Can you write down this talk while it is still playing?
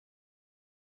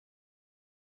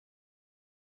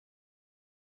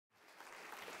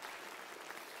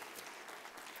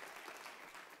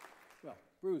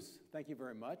Bruce, thank you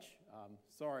very much.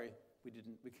 Sorry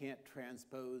we can't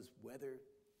transpose weather. It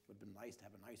would have been nice to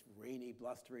have a nice rainy,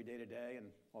 blustery day today and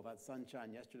all that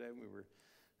sunshine yesterday.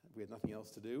 We had nothing else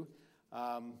to do.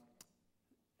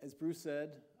 As Bruce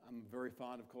said, I'm very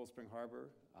fond of Cold Spring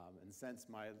Harbor, and since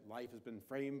my life has been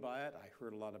framed by it, I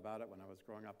heard a lot about it when I was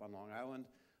growing up on Long Island.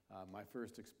 My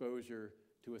first exposure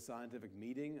to a scientific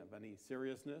meeting of any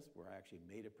seriousness, where I actually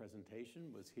made a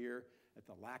presentation, was here at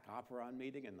the LAC Operon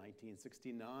meeting in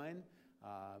 1969.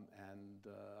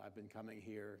 I've been coming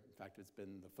here. In fact, it's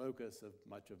been the focus of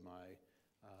much of my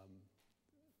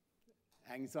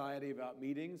anxiety about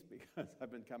meetings, because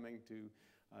I've been coming to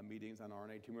meetings on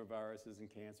RNA tumor viruses and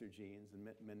cancer genes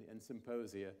and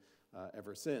symposia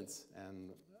ever since,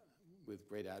 and with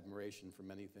great admiration for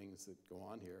many things that go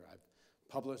on here. I've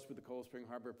published with the Cold Spring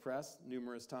Harbor Press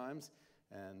numerous times,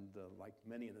 and like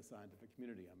many in the scientific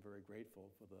community, I'm very grateful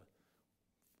for the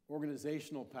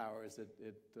organizational powers that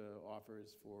it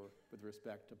offers with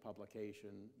respect to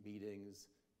publication, meetings,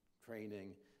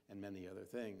 training, and many other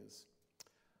things.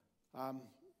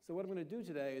 So what I'm going to do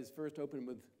today is first open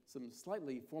with some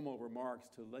slightly formal remarks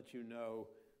to let you know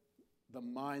the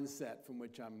mindset from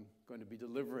which I'm going to be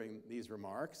delivering these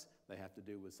remarks. They have to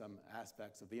do with some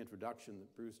aspects of the introduction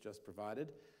that Bruce just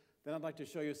provided. Then I'd like to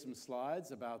show you some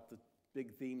slides about the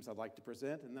big themes I'd like to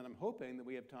present, and then I'm hoping that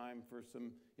we have time for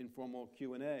some informal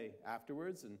Q&A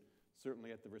afterwards, and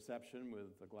certainly at the reception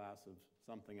with a glass of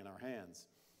something in our hands.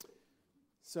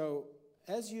 So,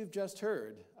 as you've just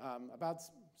heard, about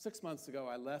 6 months ago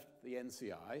I left the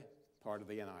NCI, part of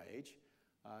the NIH,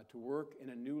 to work in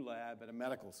a new lab at a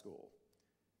medical school.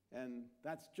 And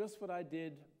that's just what I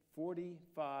did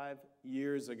 45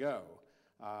 years ago.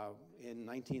 In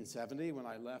 1970, when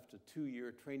I left a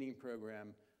 2-year training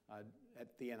program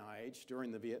at the NIH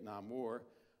during the Vietnam War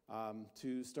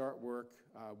to start work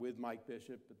with Mike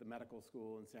Bishop at the medical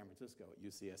school in San Francisco at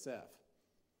UCSF.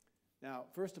 Now,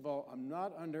 first of all, I'm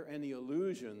not under any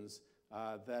illusions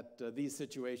that these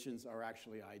situations are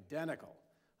actually identical.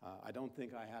 I don't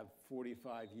think I have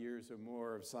 45 years or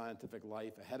more of scientific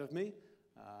life ahead of me,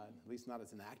 at least not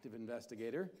as an active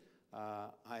investigator.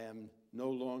 I am no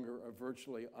longer a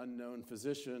virtually unknown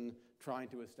physician trying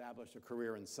to establish a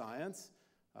career in science.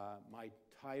 My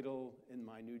title in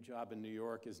my new job in New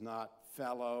York is not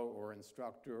fellow or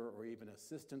instructor or even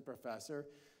assistant professor.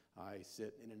 I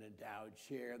sit in an endowed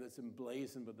chair that's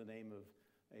emblazoned with the name of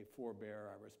a forebear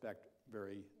I respect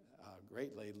very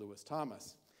greatly, Lewis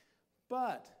Thomas.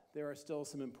 But there are still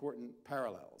some important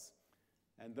parallels.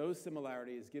 And those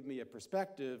similarities give me a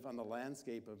perspective on the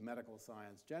landscape of medical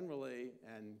science generally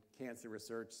and cancer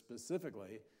research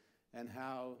specifically, and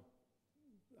how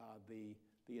the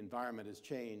environment has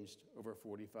changed over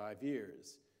 45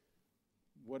 years.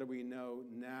 What do we know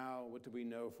now? What did we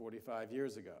know 45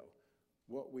 years ago?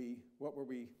 What were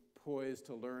we poised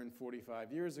to learn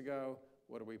 45 years ago?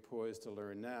 What are we poised to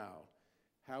learn now?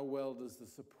 How well does the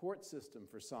support system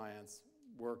for science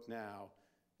work now,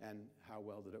 and how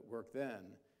well did it work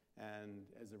then? And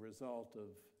as a result of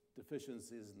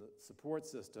deficiencies in the support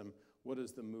system, what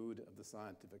is the mood of the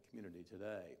scientific community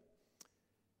today?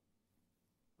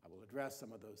 I will address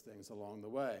some of those things along the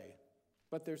way,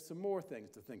 but there's some more things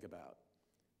to think about.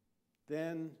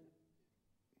 Then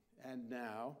and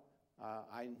now,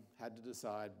 I had to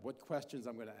decide what questions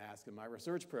I'm going to ask in my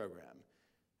research program,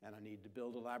 and I need to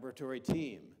build a laboratory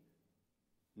team.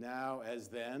 Now, as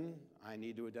then, I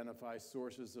need to identify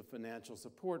sources of financial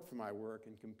support for my work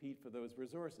and compete for those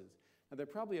resources. Now, there are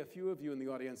probably a few of you in the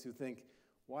audience who think,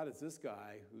 why does this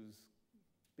guy, who's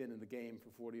been in the game for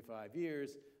 45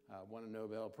 years, won a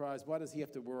Nobel Prize, why does he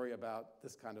have to worry about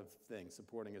this kind of thing,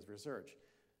 supporting his research?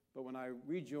 But when I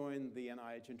rejoined the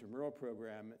NIH intramural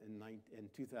program in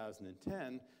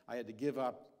 2010, I had to give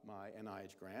up my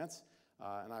NIH grants,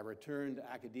 and I returned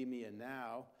to academia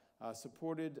now,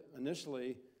 supported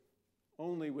initially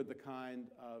only with the kind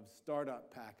of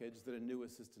startup package that a new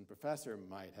assistant professor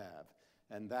might have.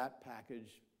 And that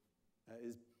package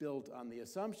is built on the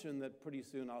assumption that pretty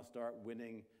soon I'll start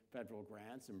winning federal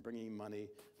grants and bringing money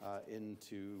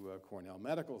into Cornell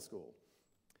Medical School.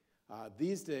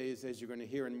 These days, as you're going to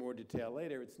hear in more detail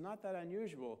later, it's not that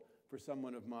unusual for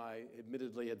someone of my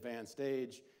admittedly advanced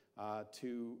age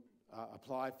to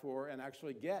apply for and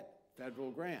actually get federal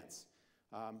grants.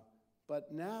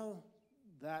 But now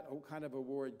that kind of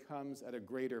award comes at a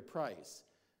greater price,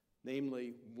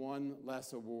 namely one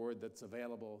less award that's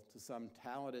available to some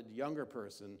talented younger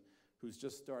person who's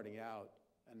just starting out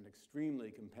at an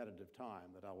extremely competitive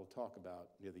time that I will talk about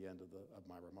near the end of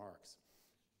my remarks.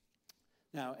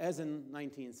 Now, as in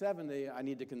 1970, I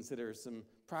need to consider some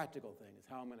practical things,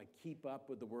 how I'm going to keep up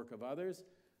with the work of others,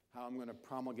 how I'm going to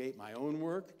promulgate my own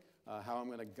work, how I'm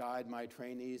going to guide my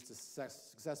trainees to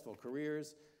successful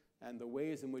careers, and the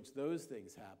ways in which those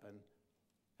things happen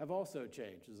have also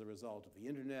changed as a result of the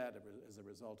internet, as a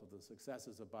result of the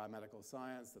successes of biomedical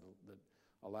science that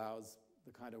allows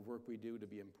the kind of work we do to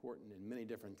be important in many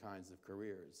different kinds of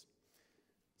careers.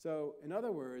 So, in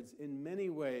other words, in many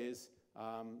ways,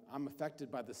 I'm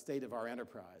affected by the state of our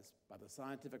enterprise, by the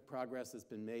scientific progress that's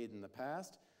been made in the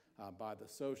past, by the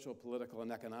social, political,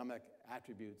 and economic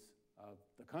attributes of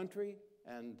the country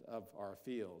and of our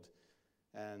field.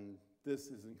 And this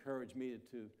has encouraged me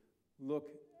to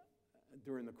look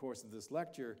during the course of this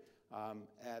lecture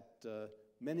at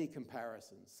many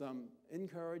comparisons, some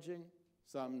encouraging,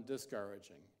 some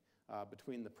discouraging,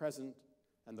 between the present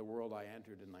and the world I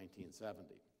entered in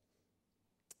 1970.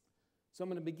 So I'm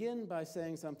going to begin by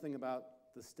saying something about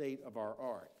the state of our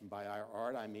art. And by our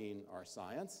art, I mean our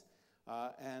science,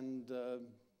 and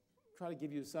try to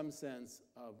give you some sense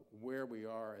of where we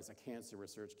are as a cancer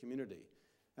research community.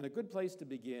 And a good place to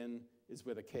begin is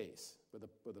with a case,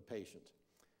 with a patient.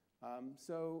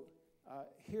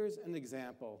 Here's an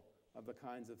example of the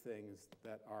kinds of things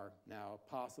that are now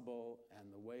possible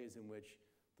and the ways in which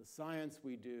the science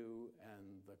we do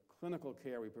and the clinical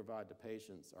care we provide to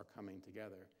patients are coming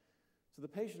together. So the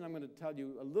patient I'm going to tell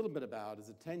you a little bit about is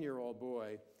a 10-year-old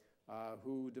boy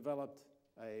who developed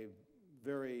a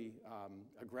very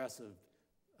aggressive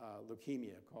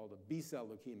leukemia called a B-cell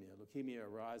leukemia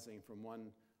arising from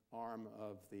one arm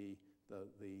of the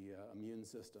immune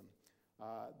system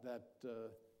that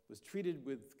was treated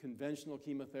with conventional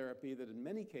chemotherapy that in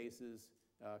many cases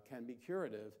can be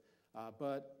curative,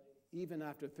 but even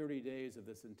after 30 days of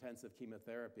this intensive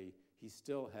chemotherapy, he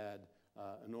still had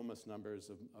enormous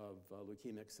numbers of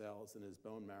leukemic cells in his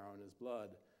bone marrow and his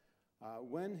blood.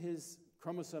 When his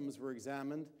chromosomes were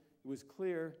examined, it was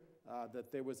clear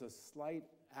that there was a slight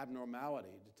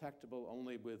abnormality detectable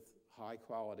only with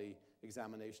high-quality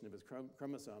examination of his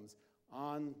chromosomes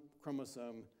on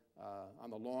chromosome, on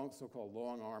the so-called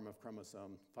long arm of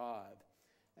chromosome 5.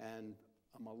 And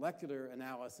a molecular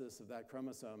analysis of that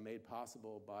chromosome made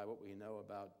possible by what we know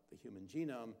about the human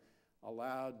genome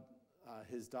allowed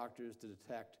his doctors to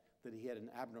detect that he had an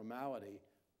abnormality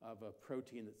of a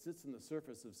protein that sits in the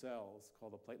surface of cells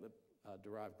called the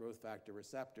platelet-derived growth factor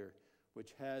receptor,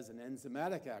 which has an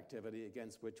enzymatic activity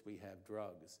against which we have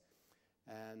drugs.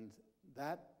 And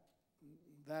that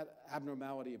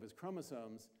abnormality of his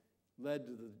chromosomes led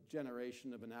to the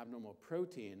generation of an abnormal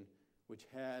protein which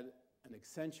had an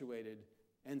accentuated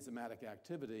enzymatic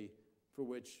activity for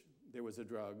which there was a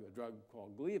drug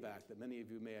called Gleevec that many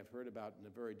of you may have heard about in a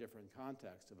very different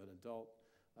context of an adult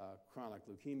chronic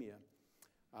leukemia.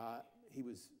 He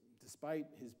was, despite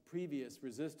his previous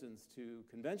resistance to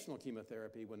conventional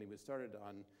chemotherapy when he was started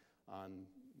on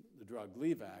the drug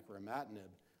Gleevec or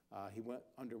imatinib, he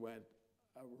underwent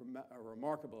a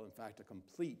remarkable, in fact, a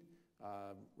complete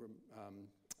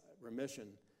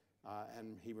remission,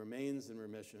 and he remains in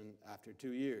remission after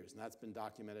 2 years. And that's been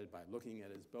documented by looking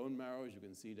at his bone marrow, as you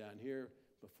can see down here,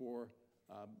 before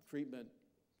treatment,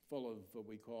 full of what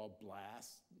we call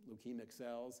blasts, leukemic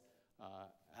cells.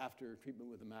 After treatment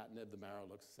with imatinib, the marrow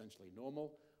looks essentially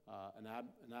normal. An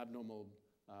abnormal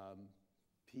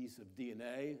piece of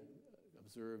DNA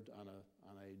observed on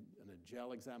a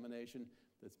gel examination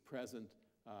that's present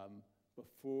at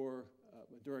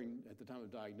the time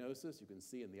of diagnosis. You can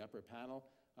see in the upper panel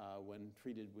when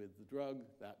treated with the drug,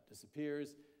 that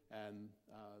disappears. And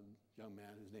a young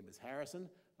man whose name is Harrison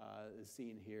is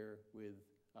seen here with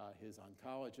his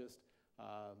oncologist.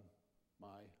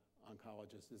 My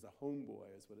oncologist is a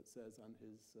homeboy, is what it says on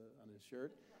his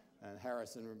shirt. And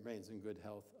Harrison remains in good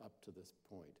health up to this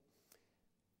point.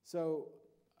 So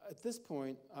at this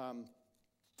point,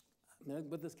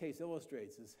 what this case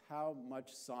illustrates is how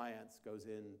much science goes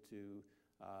into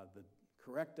the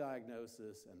correct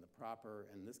diagnosis and the proper,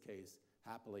 in this case,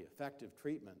 happily effective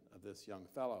treatment of this young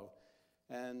fellow.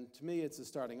 And to me, it's a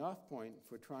starting off point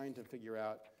for trying to figure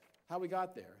out how we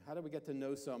got there. How did we get to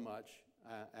know so much?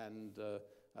 And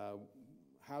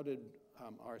how did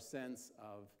our sense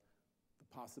of the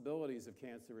possibilities of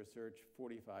cancer research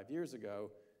 45 years ago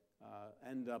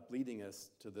end up leading us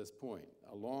to this point?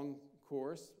 A long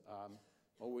course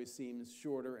always seems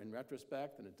shorter in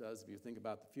retrospect than it does if you think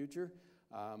about the future.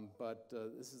 But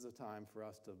this is a time for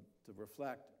us to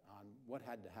reflect on what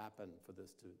had to happen for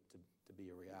this to be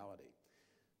a reality.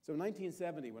 So in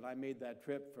 1970, when I made that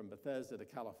trip from Bethesda to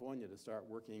California to start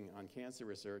working on cancer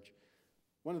research,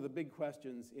 one of the big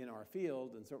questions in our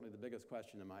field, and certainly the biggest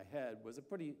question in my head, was a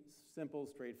pretty simple,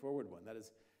 straightforward one. That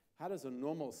is, how does a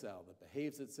normal cell that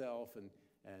behaves itself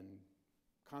and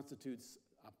constitutes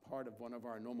a part of one of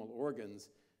our normal organs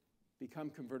become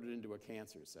converted into a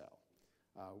cancer cell?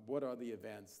 What are the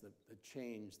events that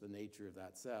change the nature of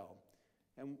that cell?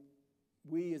 And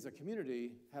we as a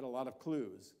community had a lot of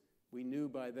clues. We knew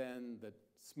by then that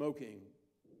smoking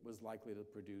was likely to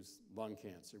produce lung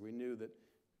cancer. We knew that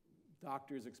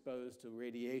doctors exposed to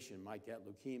radiation might get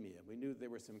leukemia. We knew there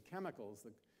were some chemicals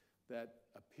that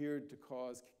appeared to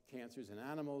cause cancers in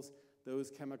animals.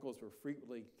 Those chemicals were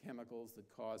frequently chemicals that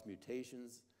caused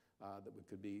mutations that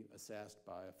could be assessed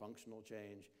by a functional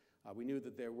change. We knew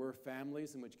that there were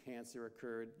families in which cancer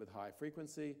occurred with high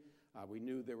frequency. We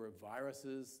knew there were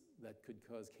viruses that could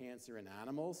cause cancer in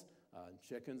animals,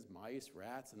 chickens, mice,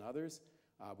 rats, and others.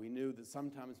 We knew that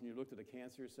sometimes when you looked at a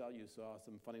cancer cell, you saw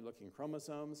some funny-looking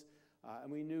chromosomes.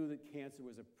 And we knew that cancer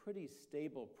was a pretty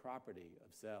stable property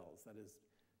of cells. That is,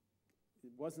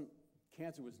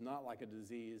 cancer was not like a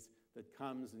disease that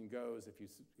comes and goes. If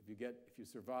you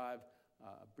survive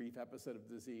a brief episode of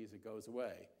disease, it goes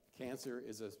away. Cancer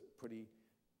is a pretty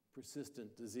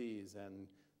persistent disease, and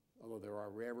although there are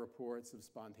rare reports of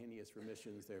spontaneous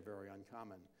remissions, they're very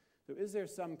uncommon. So is there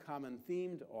some common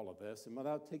theme to all of this? And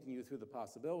without taking you through the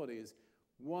possibilities,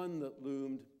 one that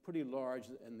loomed pretty large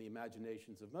in the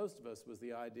imaginations of most of us was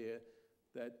the idea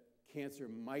that cancer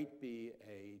might be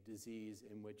a disease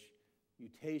in which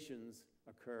mutations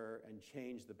occur and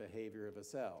change the behavior of a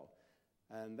cell.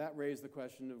 And that raised the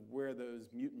question of where those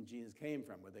mutant genes came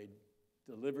from. Were they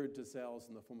delivered to cells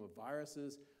in the form of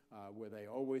viruses? Were they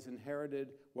always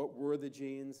inherited? What were the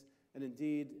genes? And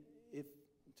indeed,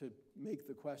 to make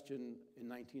the question in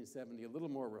 1970 a little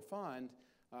more refined,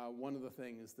 one of the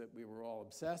things that we were all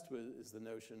obsessed with is the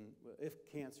notion, if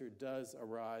cancer does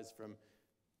arise from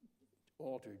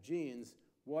altered genes,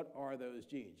 what are those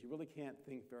genes? You really can't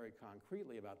think very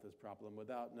concretely about this problem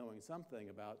without knowing something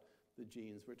about the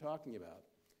genes we're talking about.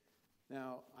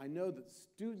 Now, I know that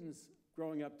students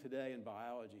growing up today in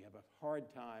biology have a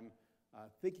hard time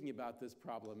thinking about this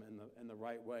problem in the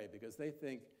right way, because they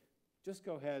think, just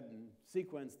go ahead and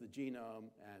sequence the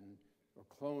genome or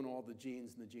clone all the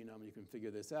genes in the genome and you can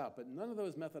figure this out. But none of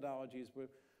those methodologies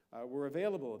were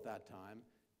available at that time.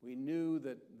 We knew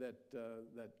that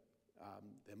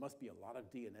there must be a lot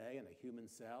of DNA in a human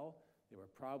cell. There were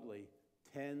probably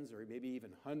tens or maybe even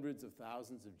hundreds of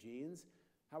thousands of genes.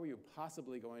 How were you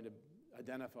possibly going to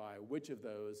identify which of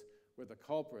those were the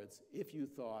culprits if you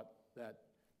thought that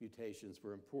mutations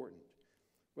were important?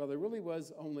 Well, there really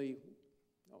was only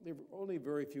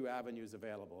very few avenues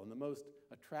available, and the most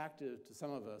attractive to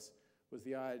some of us was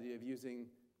the idea of using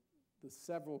the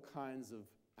several kinds of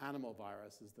animal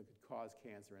viruses that could cause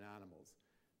cancer in animals.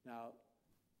 Now,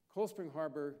 Cold Spring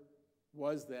Harbor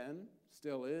was then,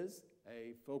 still is,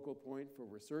 a focal point for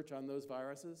research on those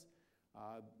viruses.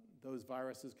 Those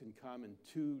viruses can come in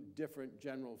two different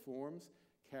general forms,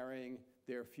 carrying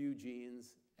their few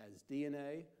genes as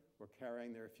DNA or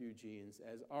carrying their few genes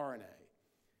as RNA.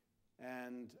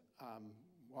 And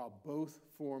while both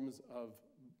forms of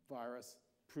virus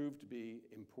proved to be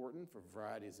important for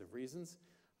varieties of reasons,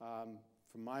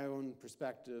 from my own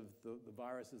perspective, the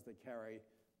viruses that carry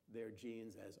their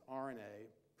genes as RNA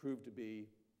proved to be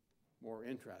more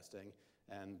interesting.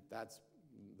 And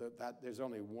there's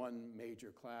only one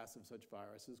major class of such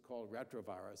viruses called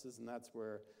retroviruses, and that's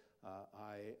where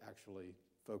I actually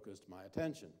focused my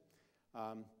attention.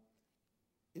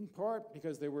 In part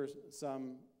because there were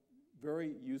some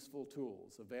very useful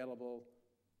tools available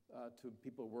to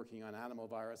people working on animal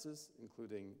viruses,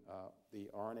 including the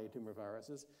RNA tumor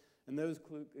viruses. And those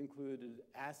included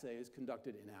assays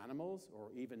conducted in animals, or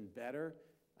even better,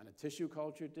 on a tissue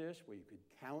culture dish where you could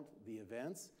count the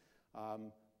events. A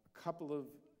couple of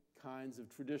kinds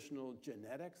of traditional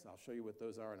genetics. I'll show you what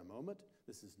those are in a moment.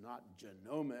 This is not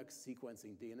genomics,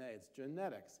 sequencing DNA. It's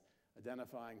genetics,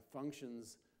 identifying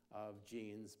functions of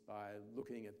genes by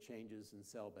looking at changes in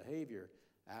cell behavior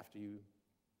after you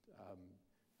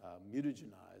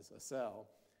mutagenize a cell.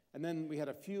 And then we had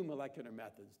a few molecular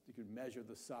methods. You could measure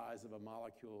the size of a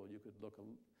molecule. You could look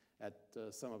at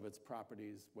some of its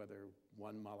properties, whether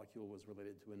one molecule was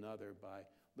related to another, by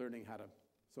learning how to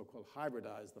so-called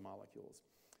hybridize the molecules.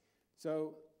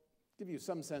 So to give you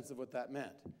some sense of what that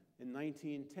meant, in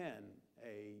 1910,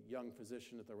 a young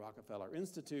physician at the Rockefeller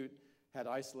Institute had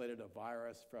isolated a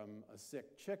virus from a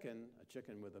sick chicken, a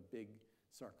chicken with a big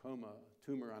sarcoma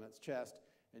tumor on its chest,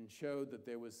 and showed that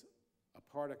there was a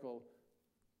particle,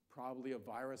 probably a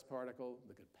virus particle,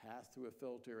 that could pass through a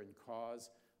filter and cause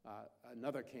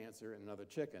another cancer in another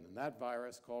chicken. And that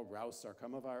virus, called Rous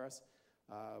sarcoma virus,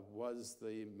 was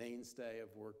the mainstay of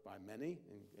work by many,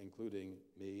 including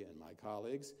me and my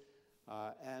colleagues.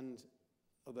 And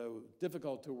although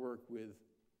difficult to work with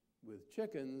with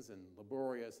chickens and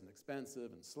laborious and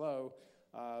expensive and slow,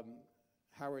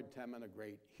 Howard Temin, a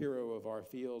great hero of our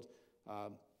field,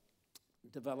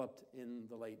 developed in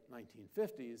the late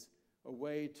 1950s a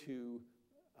way to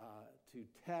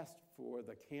test for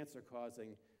the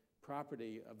cancer-causing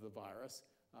property of the virus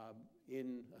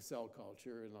in a cell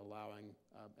culture and allowing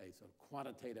a sort of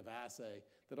quantitative assay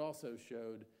that also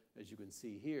showed, as you can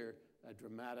see here, a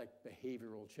dramatic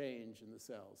behavioral change in the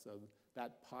cells. So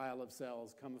that pile of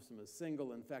cells comes from a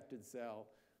single infected cell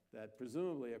that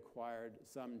presumably acquired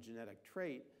some genetic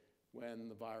trait when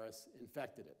the virus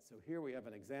infected it. So here we have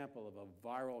an example of a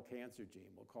viral cancer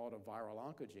gene. We'll call it a viral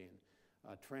oncogene,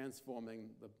 transforming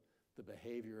the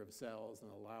behavior of cells and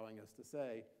allowing us to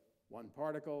say one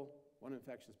particle, one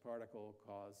infectious particle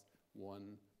caused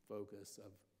one focus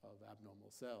of abnormal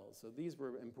cells. So these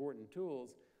were important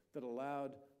tools that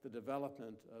allowed the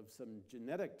development of some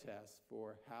genetic tests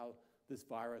for how this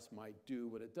virus might do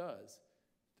what it does.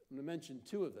 I'm going to mention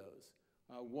two of those.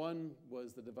 One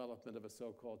was the development of a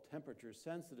so-called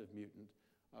temperature-sensitive mutant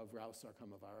of Rous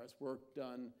sarcomavirus, work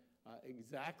done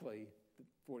exactly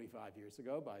 45 years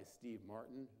ago by Steve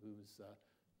Martin, who's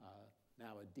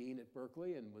now a dean at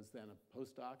Berkeley and was then a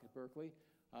postdoc at Berkeley,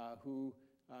 who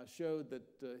showed that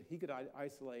he could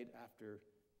isolate, after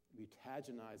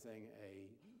mutagenizing a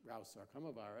Rous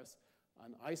sarcomavirus,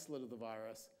 an isolate of the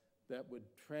virus that would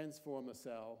transform a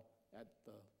cell at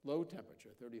the low temperature,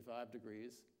 35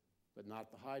 degrees, but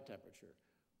not the high temperature.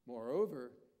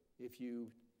 Moreover, if you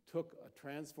took a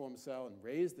transformed cell and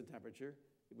raised the temperature,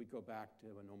 it would go back to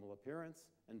a normal appearance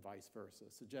and vice versa,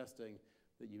 suggesting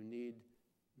that you need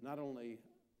not only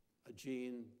a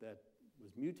gene that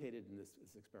was mutated in this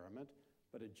experiment,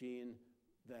 but a gene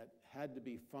that had to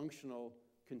be functional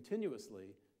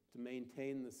continuously to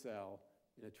maintain the cell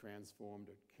in a transformed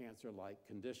or cancer-like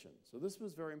condition. So this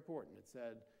was very important. It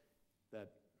said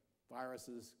that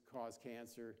viruses cause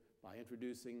cancer by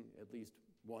introducing at least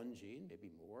one gene,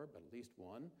 maybe more, but at least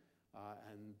one,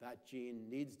 and that gene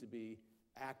needs to be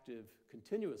active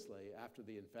continuously after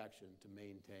the infection to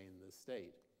maintain this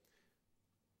state.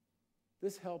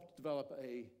 This helped develop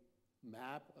a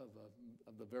map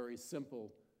of the very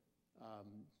simple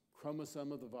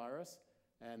chromosome of the virus,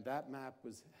 and that map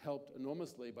was helped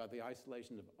enormously by the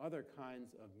isolation of other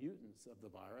kinds of mutants of the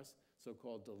virus,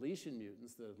 so-called deletion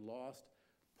mutants that had lost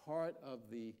part of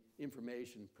the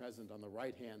information present on the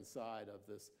right-hand side of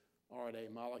this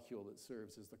RNA molecule that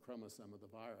serves as the chromosome of the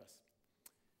virus.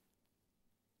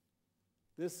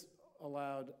 This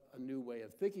allowed a new way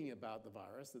of thinking about the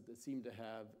virus that seemed to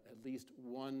have at least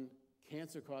one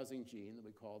cancer-causing gene that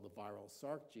we call the viral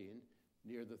Sark gene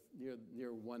near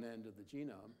one end of the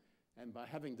genome. And by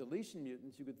having deletion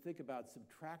mutants, you could think about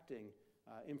subtracting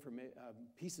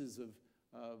pieces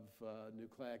of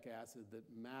nucleic acid that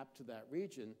map to that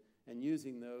region and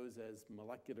using those as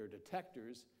molecular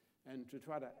detectors and to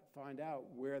try to find out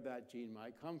where that gene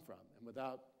might come from. And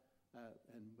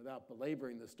without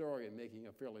belaboring the story and making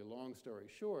a fairly long story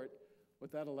short,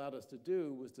 what that allowed us to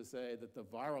do was to say that the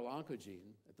viral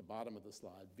oncogene at the bottom of the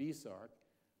slide, VSARC,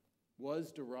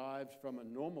 was derived from a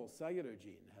normal cellular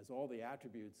gene, has all the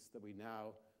attributes that we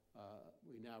now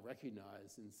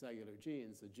recognize in cellular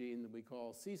genes, a gene that we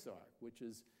call CSARC, which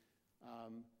is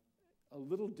a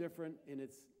little different in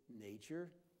its nature.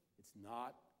 It's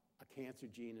not a cancer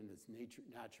gene in its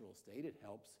natural state. It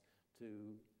helps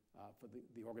for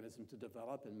the organism to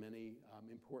develop in many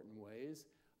important ways.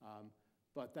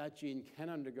 But that gene can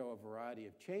undergo a variety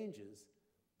of changes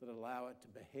that allow it to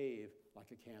behave like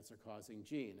a cancer-causing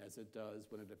gene, as it does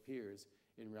when it appears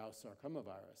in Rous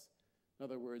sarcomavirus. In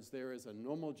other words, there is a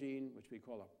normal gene, which we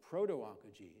call a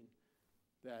proto-oncogene,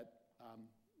 that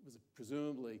was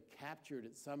presumably captured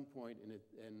at some point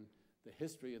in the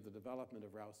history of the development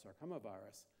of Rous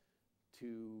sarcomavirus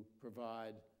to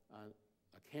provide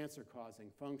a cancer-causing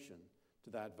function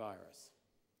to that virus.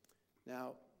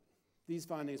 Now, these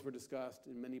findings were discussed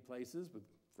in many places with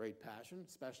great passion,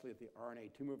 especially at the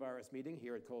RNA tumor virus meeting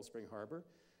here at Cold Spring Harbor.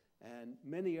 And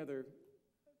many other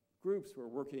groups were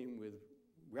working with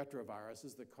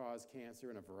retroviruses that cause cancer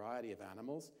in a variety of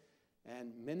animals.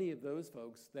 And many of those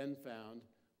folks then found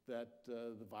that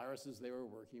the viruses they were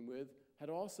working with had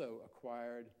also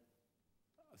acquired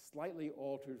a slightly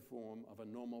altered form of a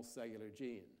normal cellular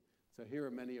gene. So here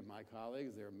are many of my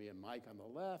colleagues. There are me and Mike on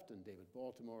the left, and David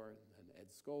Baltimore, and Ed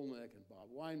Skolnick, and Bob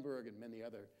Weinberg, and many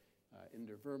other,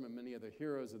 Inder Verma, many other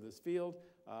heroes of this field,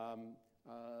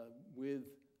 with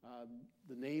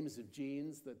the names of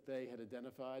genes that they had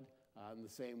identified in the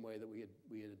same way that we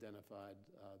had identified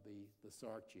the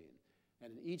Sark gene.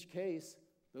 And in each case,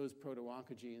 those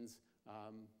proto-oncogenes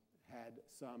had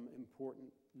some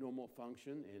important normal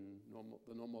function in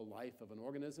the normal life of an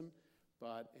organism,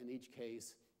 but in each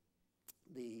case,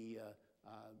 the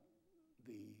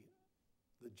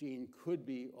gene could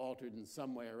be altered in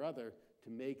some way or other to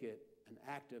make it an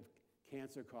active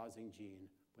cancer-causing gene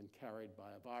when carried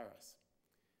by a virus.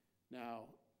 Now,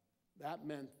 that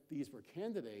meant these were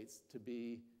candidates to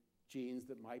be genes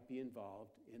that might be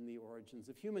involved in the origins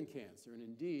of human cancer. And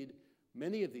indeed,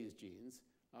 many of these genes,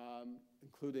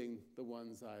 including the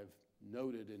ones I've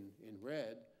noted in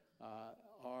red,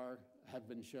 have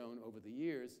been shown over the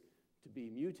years to be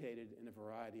mutated in a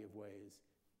variety of ways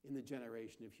in the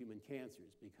generation of human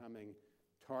cancers, becoming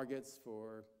targets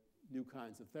for new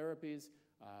kinds of therapies,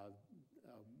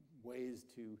 ways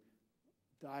to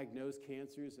diagnose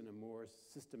cancers in a more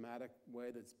systematic way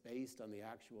that's based on the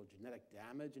actual genetic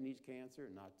damage in each cancer,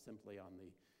 and not simply on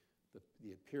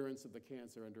the appearance of the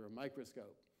cancer under a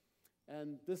microscope.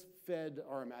 And this fed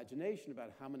our imagination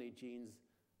about how many genes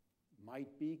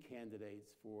might be candidates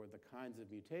for the kinds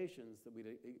of mutations that we'd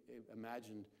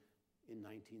imagined in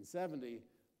 1970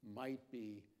 might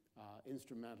be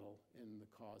instrumental in the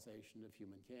causation of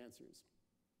human cancers.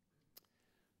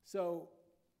 So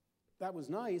that was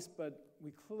nice, but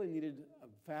we clearly needed a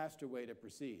faster way to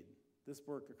proceed. This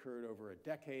work occurred over a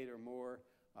decade or more.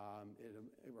 It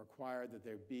required that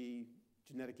there be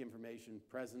genetic information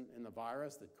present in the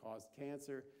virus that caused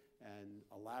cancer, and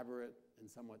elaborate and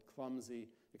somewhat clumsy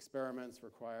experiments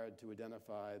required to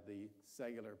identify the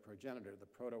cellular progenitor, the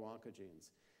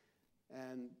proto-oncogenes.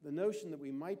 And the notion that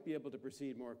we might be able to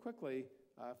proceed more quickly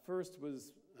first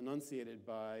was enunciated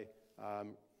by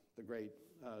the great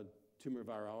tumor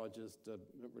virologist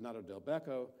Renato Del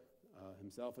Becco,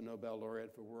 himself a Nobel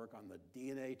laureate for work on the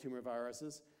DNA tumor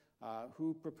viruses,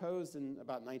 who proposed in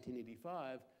about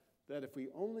 1985 that if we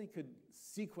only could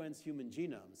sequence human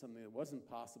genomes, something that wasn't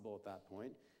possible at that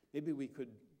point, maybe we could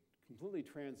completely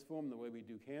transform the way we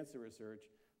do cancer research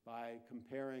by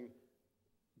comparing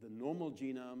the normal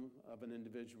genome of an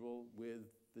individual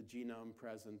with the genome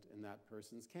present in that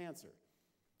person's cancer.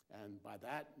 And by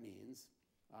that means,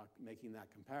 making that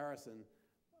comparison,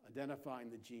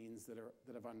 identifying the genes that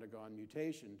have undergone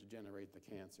mutation to generate the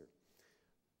cancer.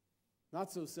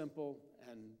 Not so simple,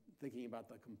 and thinking about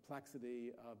the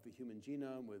complexity of the human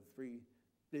genome with 3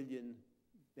 billion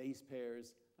base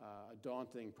pairs, a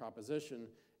daunting proposition,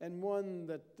 and one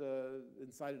that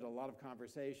incited a lot of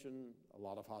conversation, a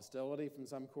lot of hostility from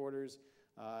some quarters,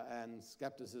 and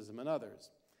skepticism in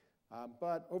others.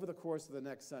 But over the course of the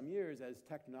next some years, as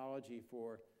technology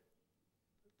for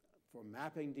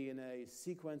mapping DNA,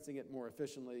 sequencing it more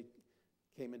efficiently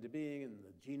came into being, and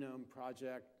the Genome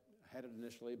Project, headed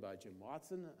initially by Jim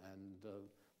Watson and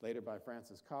later by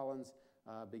Francis Collins,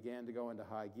 began to go into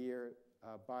high gear.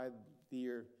 By the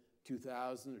year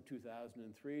 2000 or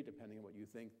 2003, depending on what you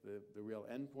think the real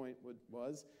endpoint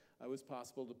was, it was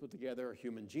possible to put together a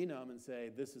human genome and say,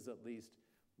 this is at least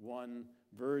one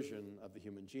version of the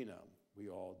human genome. We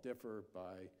all differ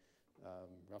by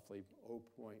roughly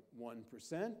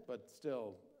 0.1%, but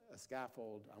still a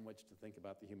scaffold on which to think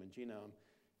about the human genome,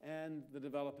 and the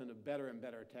development of better and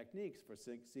better techniques for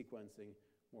sequencing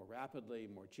more rapidly,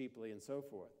 more cheaply, and so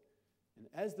forth. And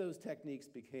as those techniques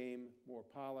became more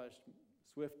polished,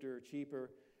 swifter,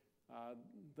 cheaper,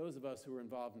 those of us who were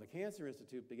involved in the Cancer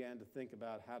Institute began to think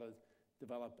about how to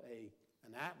develop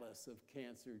an atlas of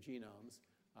cancer genomes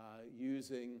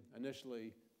using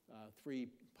initially 3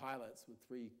 pilots with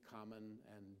 3 common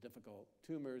and difficult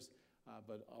tumors,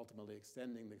 but ultimately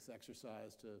extending this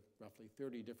exercise to roughly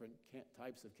 30 different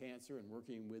types of cancer and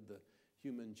working with the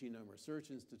Human Genome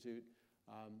Research Institute.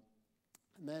 And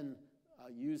then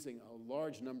using a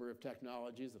large number of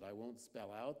technologies that I won't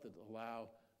spell out that allow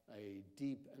a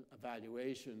deep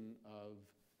evaluation of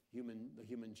the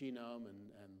human genome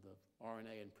and the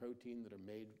RNA and protein that are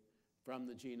made from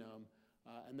the genome.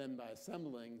 And then by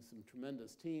assembling some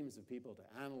tremendous teams of people to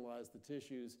analyze the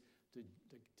tissues,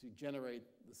 to generate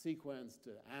the sequence,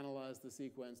 to analyze the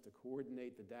sequence, to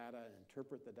coordinate the data, and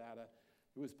interpret the data,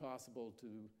 it was possible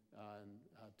to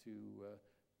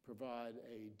provide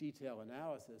a detailed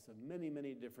analysis of many,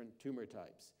 many different tumor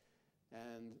types.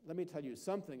 And let me tell you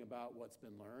something about what's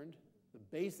been learned. The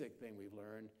basic thing we've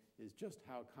learned is just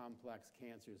how complex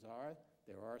cancers are.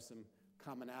 There are some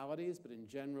commonalities, but in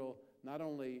general, not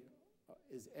only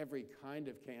is every kind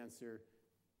of cancer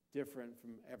different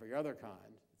from every other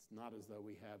kind. It's not as though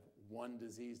we have one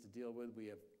disease to deal with. We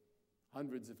have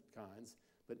hundreds of kinds,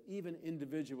 but even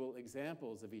individual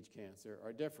examples of each cancer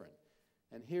are different.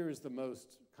 And here's the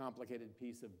most complicated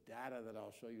piece of data that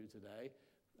I'll show you today,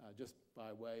 just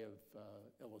by way of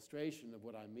illustration of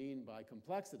what I mean by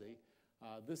complexity.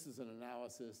 This is an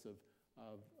analysis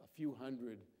of a few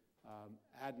hundred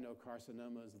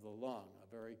adenocarcinomas of the lung,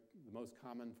 the most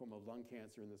common form of lung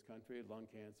cancer in this country. Lung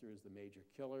cancer is the major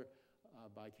killer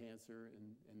by cancer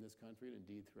in this country and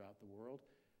indeed throughout the world.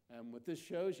 And what this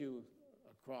shows you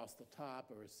across the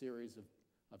top are a series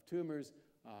of tumors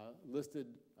listed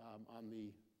on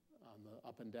the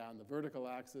up and down the vertical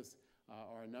axis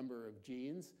are a number of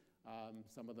genes,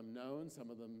 some of them known,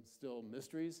 some of them still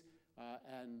mysteries,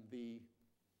 and the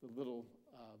little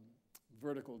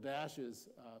vertical dashes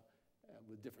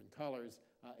with different colors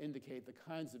indicate the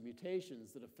kinds of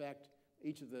mutations that affect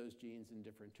each of those genes in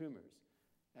different tumors.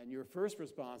 And your first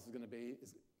response is going to be,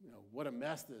 what a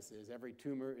mess this is. Every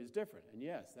tumor is different. And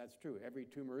yes, that's true. Every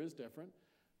tumor is different.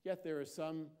 Yet there are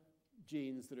some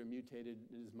genes that are mutated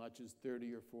in as much as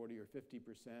 30 or 40 or 50%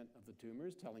 of the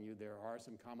tumors, telling you there are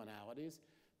some commonalities.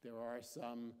 There are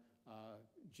some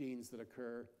genes that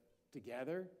occur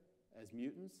together as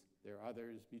mutants. There are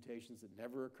other mutations that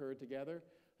never occur together,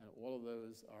 and all of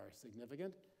those are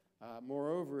significant.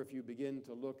 Moreover, if you begin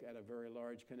to look at a very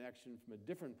large connection from a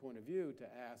different point of view to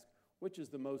ask which is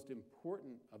the most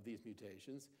important of these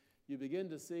mutations, you begin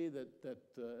to see that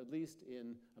at least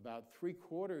in about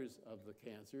 3/4 of the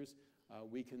cancers,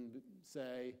 we can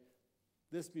say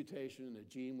this mutation in a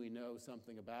gene we know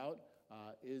something about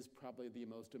is probably the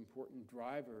most important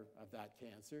driver of that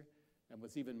cancer. And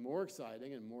what's even more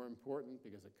exciting and more important,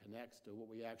 because it connects to what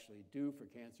we actually do for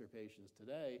cancer patients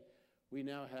today, we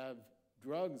now have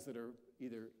drugs that are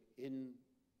either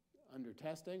under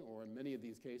testing or in many of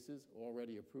these cases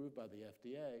already approved by the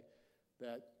FDA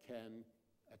that can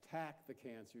attack the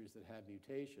cancers that have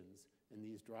mutations in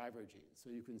these driver genes. So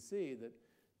you can see that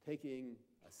taking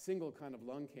a single kind of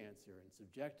lung cancer and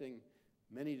subjecting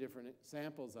many different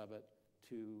samples of it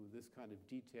to this kind of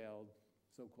detailed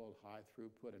so-called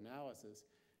high-throughput analysis,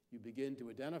 you begin to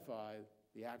identify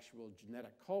the actual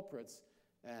genetic culprits,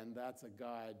 and that's a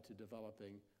guide to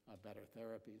developing better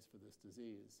therapies for this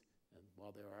disease. And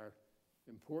while there are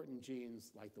important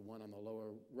genes like the one on the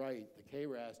lower right, the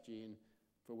KRAS gene,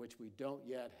 for which we don't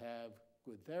yet have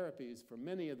good therapies, for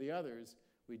many of the others,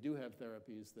 we do have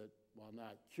therapies that, while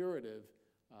not curative,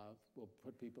 will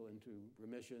put people into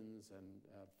remissions and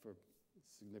for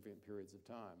significant periods of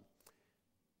time.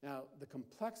 Now, the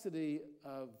complexity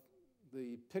of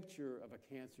the picture of a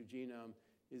cancer genome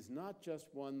is not just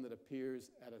one that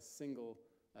appears at a single,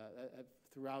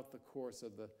 throughout the course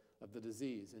of the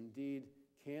disease. Indeed,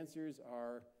 cancers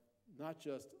are not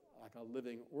just like a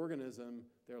living organism,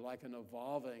 they're like an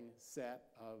evolving set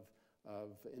of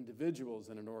individuals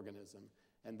in an organism.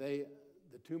 And the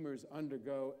tumors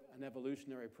undergo an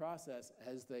evolutionary process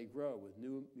as they grow, with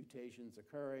new mutations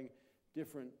occurring,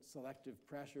 different selective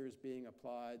pressures being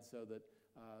applied so that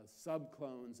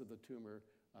subclones of the tumor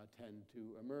tend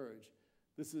to emerge.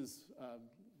 This is,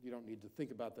 you don't need to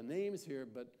think about the names here,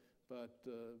 but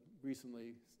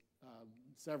recently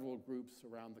several groups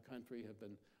around the country have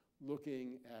been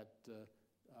looking at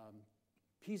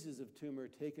pieces of tumor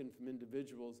taken from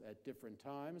individuals at different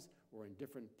times or in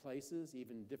different places,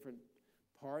 even different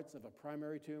parts of a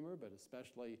primary tumor, but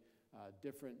especially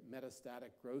different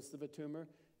metastatic growths of a tumor,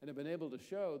 and have been able to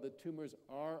show that tumors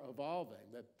are evolving,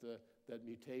 that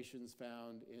mutations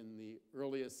found in the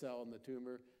earliest cell in the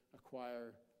tumor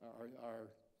are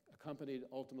accompanied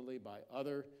ultimately by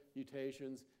other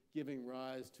mutations, giving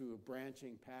rise to a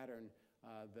branching pattern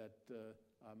that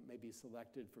may be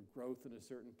selected for growth in a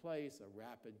certain place, a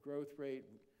rapid growth rate,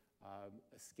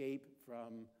 escape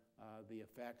from the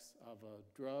effects of a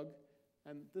drug.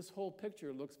 And this whole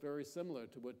picture looks very similar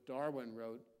to what Darwin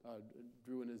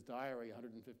drew in his diary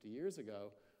 150 years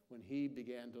ago when he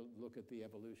began to look at the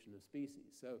evolution of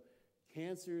species. So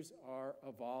cancers are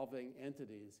evolving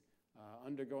entities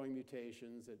undergoing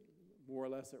mutations more or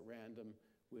less at random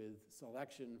with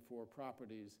selection for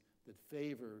properties that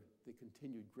favor the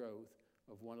continued growth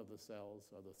of one of the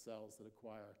cells or the cells that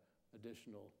acquire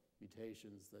additional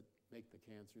mutations that make the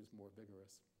cancers more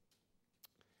vigorous.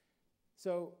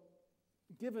 So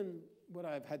given what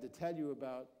I've had to tell you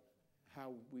about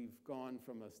how we've gone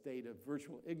from a state of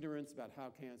virtual ignorance about how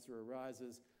cancer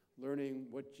arises, learning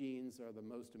what genes are the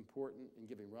most important in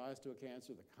giving rise to a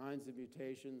cancer, the kinds of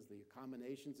mutations, the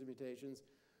combinations of mutations,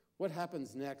 what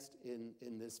happens next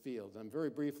in this field? And very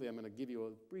briefly, I'm going to give you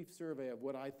a brief survey of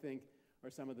what I think are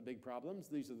some of the big problems.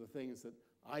 These are the things that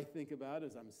I think about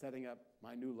as I'm setting up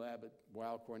my new lab at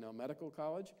Weill Cornell Medical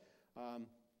College.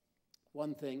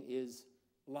 One thing is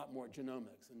a lot more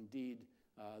genomics. Indeed,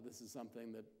 this is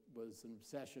something that was an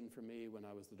obsession for me when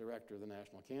I was the director of the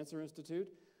National Cancer Institute,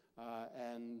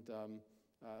 and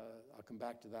I'll come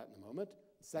back to that in a moment.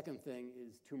 Second thing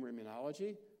is tumor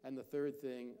immunology. And the third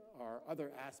thing are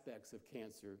other aspects of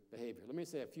cancer behavior. Let me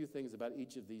say a few things about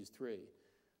each of these three.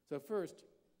 So first,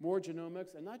 more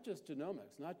genomics, and not just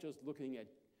genomics, not just looking at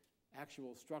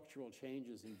actual structural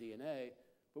changes in DNA,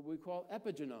 but what we call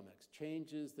epigenomics,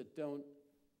 changes that don't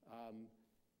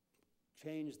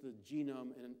change the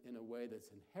genome in a way that's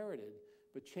inherited,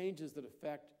 but changes that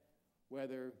affect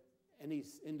whether any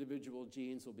individual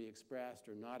genes will be expressed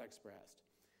or not expressed.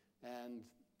 And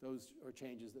those are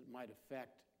changes that might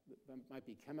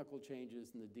be chemical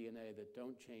changes in the DNA that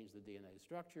don't change the DNA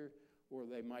structure, or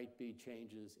they might be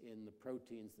changes in the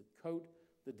proteins that coat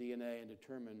the DNA and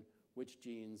determine which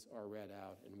genes are read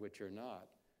out and which are not.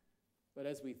 But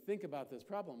as we think about this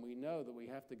problem, we know that we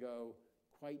have to go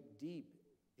quite deep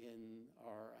in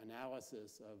our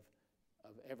analysis of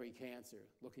every cancer,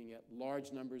 looking at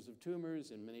large numbers of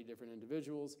tumors in many different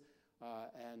individuals,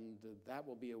 and that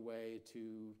will be a way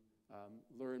to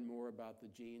learn more about the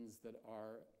genes that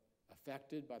are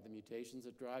affected by the mutations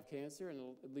that drive cancer, and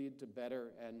it'll lead to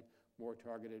better and more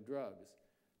targeted drugs.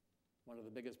 One of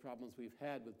the biggest problems we've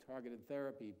had with targeted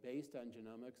therapy based on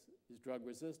genomics is drug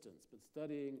resistance, but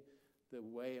studying the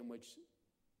way in which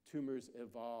tumors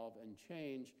evolve and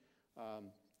change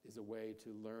is a way to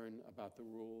learn about the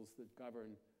rules that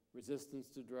govern resistance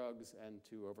to drugs and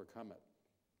to overcome it.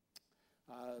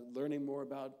 Learning more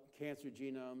about cancer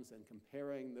genomes and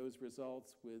comparing those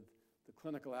results with the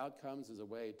clinical outcomes is a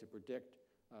way to predict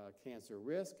cancer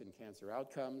risk and cancer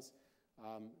outcomes.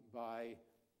 By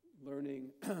learning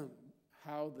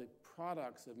how the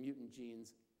products of mutant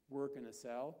genes work in a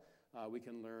cell, we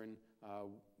can learn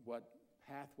what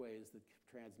pathways that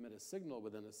transmit a signal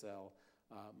within a cell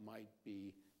might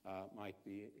be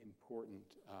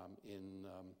important in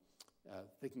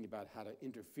thinking about how to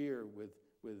interfere with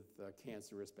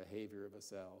cancerous behavior of a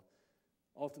cell.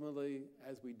 Ultimately,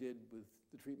 as we did with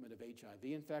the treatment of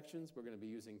HIV infections, we're going to be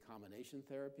using combination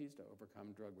therapies to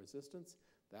overcome drug resistance.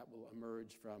 That will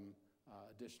emerge from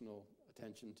additional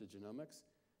attention to genomics.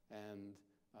 And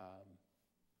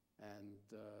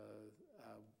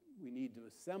we need to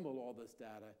assemble all this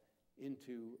data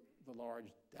into the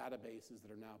large databases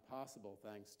that are now possible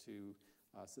thanks to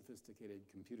sophisticated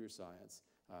computer science,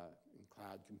 and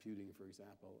cloud computing, for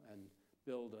example, and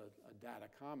build a data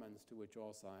commons to which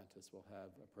all scientists will have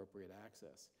appropriate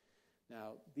access.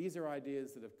 Now, these are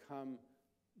ideas that have come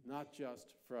not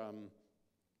just from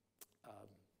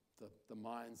the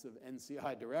minds of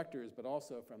NCI directors, but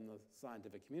also from the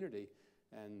scientific community.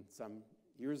 And some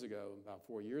years ago, about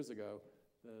 4 years ago,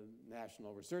 the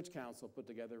National Research Council put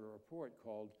together a report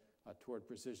called Toward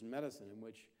Precision Medicine, in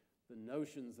which the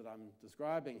notions that I'm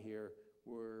describing here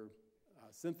were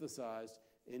synthesized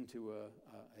into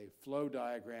a flow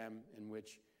diagram in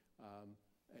which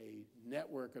a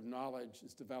network of knowledge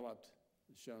is developed,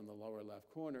 shown in the lower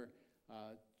left corner,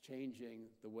 changing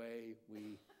the way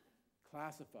we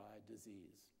classify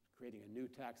disease, creating a new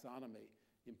taxonomy,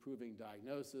 improving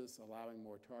diagnosis, allowing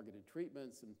more targeted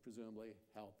treatments, and presumably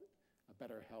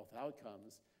better health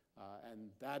outcomes.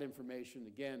 And that information,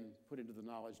 again, put into the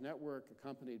knowledge network,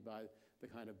 accompanied by the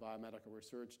kind of biomedical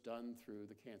research done through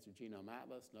the Cancer Genome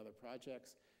Atlas and other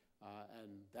projects. And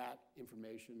that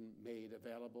information made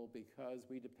available because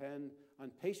we depend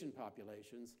on patient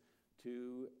populations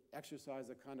to exercise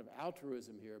a kind of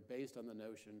altruism here based on the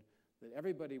notion that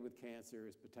everybody with cancer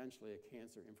is potentially a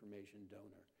cancer information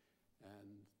donor.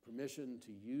 And permission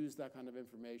to use that kind of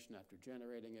information after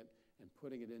generating it and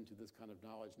putting it into this kind of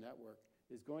knowledge network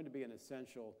is going to be an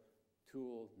essential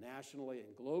tool nationally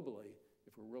and globally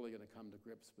if we're really going to come to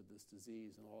grips with this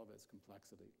disease and all of its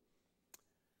complexity.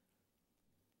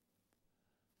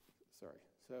 Sorry.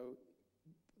 So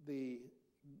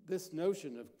this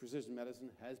notion of precision medicine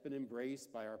has been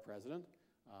embraced by our president,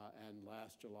 and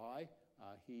last July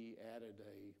he added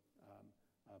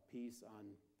a piece on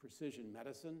precision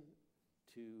medicine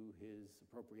to his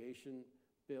appropriation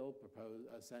bill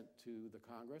sent to the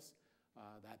Congress.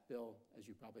 That bill, as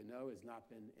you probably know, has not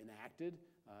been enacted.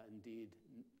 Indeed,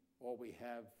 all we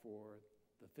have for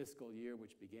the fiscal year,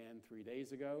 which began 3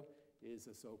 days ago, is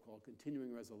a so-called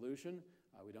continuing resolution.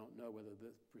 We don't know whether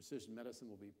the precision medicine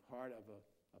will be part of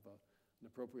an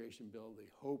appropriation bill. The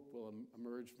hope will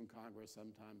emerge from Congress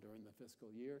sometime during the fiscal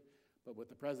year. But what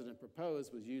the president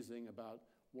proposed was using about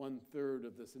 1/3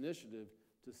 of this initiative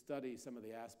to study some of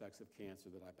the aspects of cancer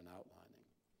that I've been outlining.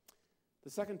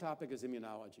 The second topic is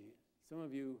immunology. Some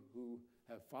of you who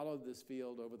have followed this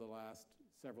field over the last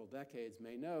several decades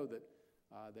may know that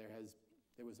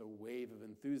there was a wave of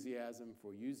enthusiasm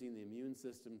for using the immune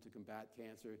system to combat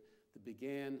cancer that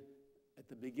began at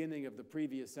the beginning of the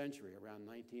previous century, around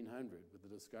 1900, with the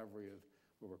discovery of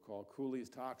what were called Cooley's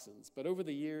toxins. But over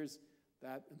the years,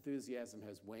 that enthusiasm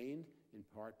has waned, in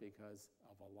part because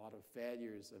of a lot of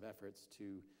failures of efforts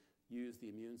to use the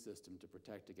immune system to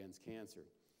protect against cancer.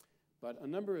 But a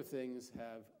number of things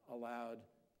have allowed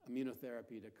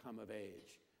immunotherapy to come of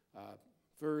age.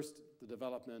 First, the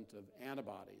development of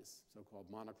antibodies, so-called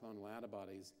monoclonal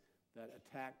antibodies, that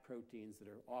attack proteins that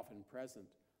are often present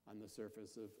on the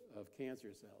surface of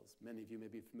cancer cells. Many of you may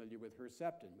be familiar with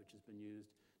Herceptin, which has been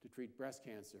used to treat breast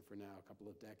cancer for now a couple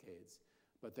of decades.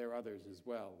 But there are others as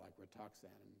well, like Rituxan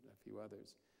and a few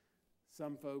others.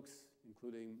 Some folks,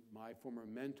 including my former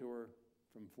mentor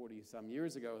from 40-some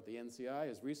years ago at the NCI,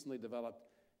 has recently developed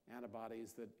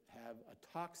antibodies that have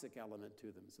a toxic element to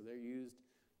them. So they're used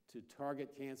to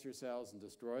target cancer cells and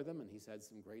destroy them, and he's had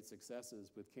some great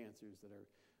successes with cancers that are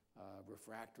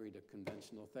refractory to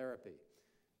conventional therapy.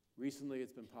 Recently,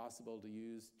 it's been possible to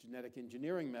use genetic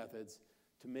engineering methods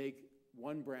to make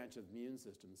one branch of the immune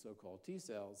system, so-called T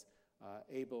cells,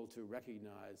 able to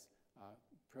recognize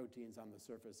proteins on the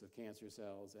surface of cancer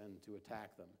cells and to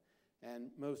attack them.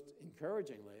 And most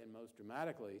encouragingly and most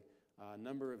dramatically, a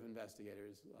number of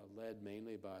investigators, led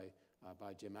mainly by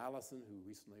Jim Allison, who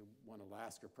recently won a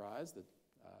Lasker Prize that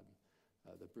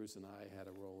Bruce and I had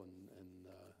a role in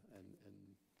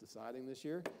deciding this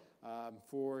year,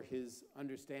 for his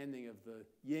understanding of the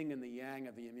yin and the yang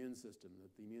of the immune system,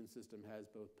 that the immune system has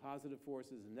both positive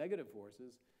forces and negative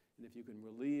forces, and if you can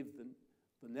relieve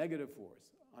the negative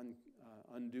force,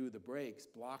 undo the brakes,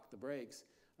 block the brakes,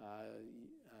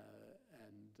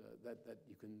 that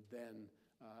you can then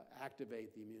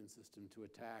activate the immune system to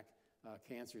attack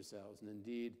cancer cells. And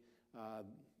indeed,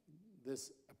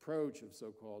 this approach of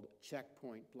so-called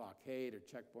checkpoint blockade or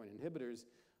checkpoint inhibitors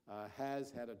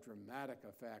has had a dramatic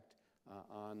effect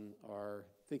on our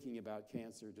thinking about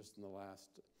cancer just in the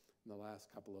last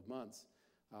couple of months.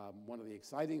 One of the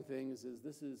exciting things is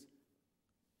this is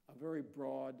a very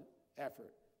broad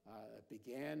effort. It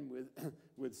began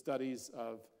with studies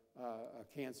of a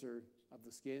cancer of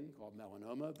the skin called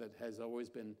melanoma that has always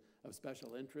been of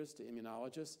special interest to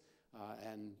immunologists.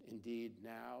 And indeed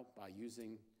now, by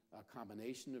using a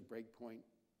combination of breakpoint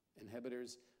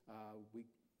inhibitors, we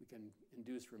can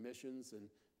induce remissions in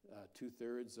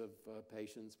 2/3 of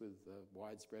patients with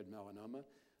widespread melanoma.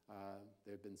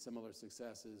 There have been similar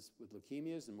successes with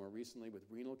leukemias and more recently with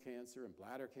renal cancer and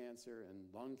bladder cancer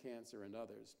and lung cancer and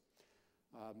others.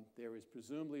 There is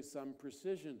presumably some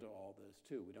precision to all this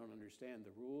too. We don't understand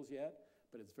the rules yet,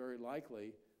 but it's very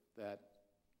likely that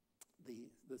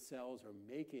the cells are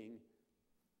making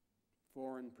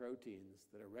foreign proteins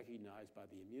that are recognized by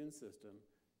the immune system,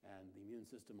 and the immune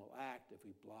system will act if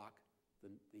we block the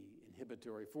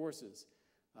inhibitory forces.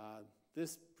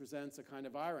 This presents a kind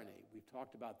of irony. We've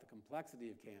talked about the complexity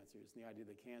of cancers and the idea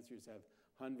that cancers have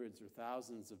hundreds or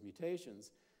thousands of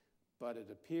mutations, but it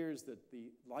appears that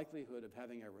the likelihood of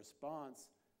having a response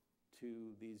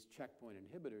to these checkpoint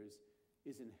inhibitors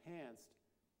is enhanced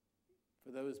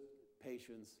for those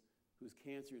patients whose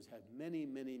cancers have many,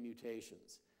 many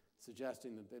mutations,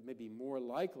 suggesting that it may be more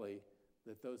likely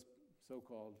that those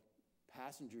so-called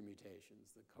passenger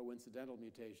mutations, the coincidental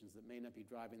mutations that may not be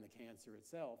driving the cancer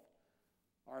itself,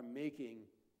 are making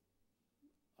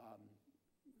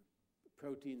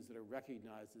proteins that are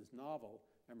recognized as novel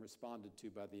and responded to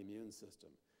by the immune system.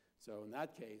 So in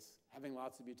that case, having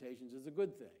lots of mutations is a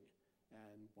good thing.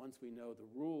 And once we know the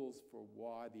rules for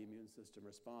why the immune system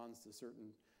responds to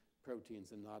certain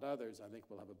proteins and not others, I think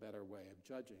we'll have a better way of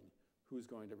judging who's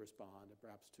going to respond and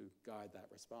perhaps to guide that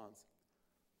response.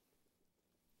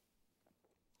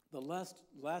 The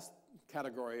last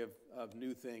category of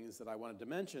new things that I wanted to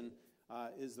mention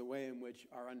is the way in which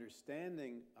our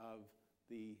understanding of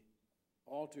the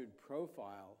altered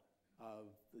profile of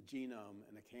the genome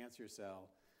in a cancer cell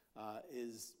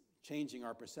is changing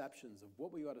our perceptions of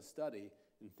what we ought to study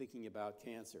in thinking about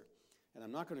cancer. And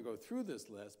I'm not going to go through this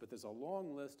list, but there's a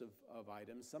long list of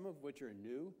items, some of which are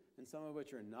new and some of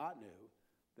which are not new,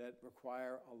 that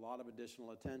require a lot of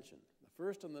additional attention. The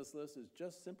first on this list is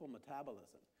just simple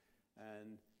metabolism.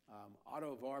 And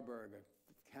Otto Warburg,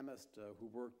 a chemist who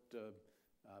worked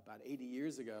about 80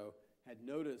 years ago, had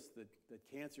noticed that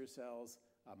cancer cells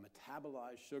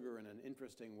metabolize sugar in an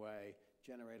interesting way,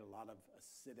 generate a lot of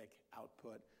acidic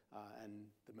output, and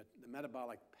the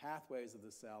metabolic pathways of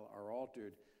the cell are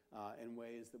altered in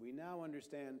ways that we now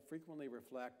understand frequently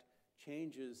reflect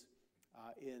changes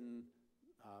in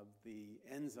the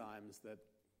enzymes that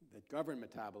govern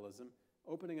metabolism,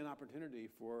 opening an opportunity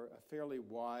for a fairly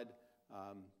wide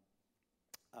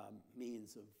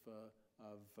means of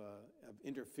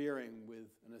interfering with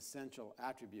an essential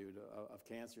attribute of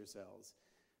cancer cells.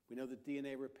 We know that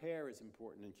DNA repair is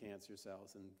important in cancer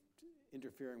cells, and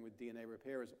interfering with DNA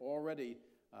repair is already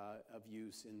of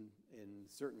use in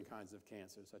certain kinds of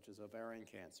cancer, such as ovarian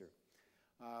cancer.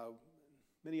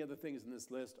 Many other things in this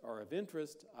list are of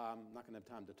interest. I'm not going to have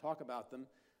time to talk about them.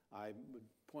 I would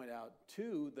point out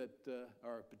two that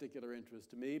are of particular interest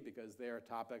to me because they are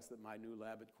topics that my new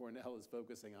lab at Cornell is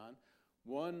focusing on.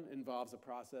 One involves a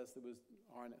process that was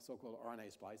so-called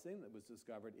RNA splicing that was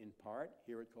discovered in part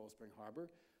here at Cold Spring Harbor,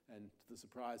 and to the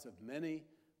surprise of many,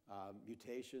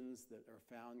 mutations that are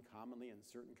found commonly in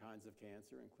certain kinds of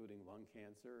cancer, including lung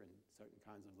cancer and certain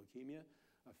kinds of leukemia,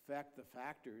 affect the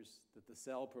factors that the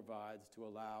cell provides to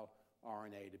allow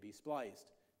RNA to be spliced.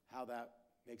 How that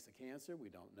makes a cancer, we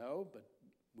don't know, but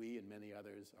we and many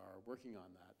others are working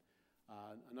on that.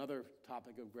 Another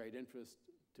topic of great interest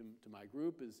to my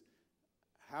group is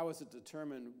how is it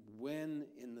determined when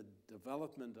in the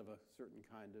development of a certain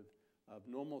kind of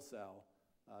normal cell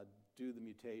do the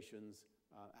mutations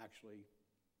actually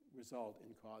result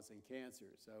in causing cancer.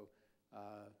 So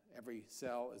every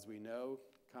cell, as we know,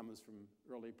 comes from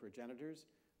early progenitors.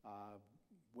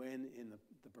 When in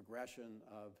the progression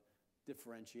of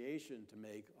differentiation to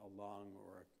make a lung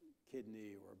or a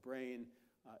kidney or a brain,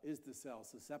 is the cell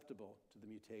susceptible to the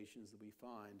mutations that we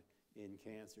find in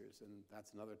cancers? And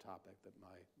that's another topic that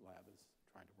my lab is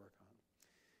trying to work on.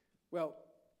 Well,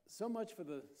 so much for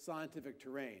the scientific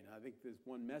terrain. I think there's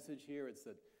one message here. It's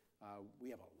that we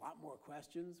have a lot more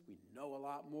questions. We know a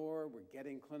lot more. We're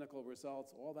getting clinical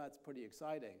results. All that's pretty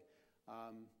exciting.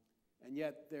 And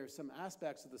yet there's some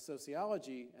aspects of the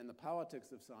sociology and the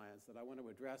politics of science that I want to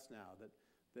address now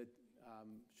that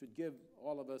should give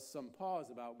all of us some pause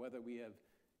about whether we have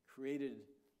created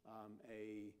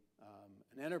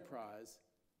an enterprise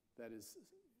that is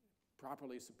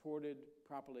properly supported,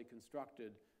 properly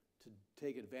constructed to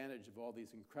take advantage of all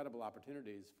these incredible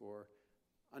opportunities for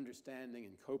understanding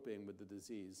and coping with the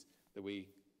disease that we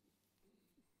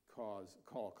call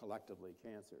collectively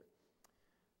cancer.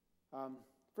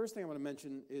 First thing I want to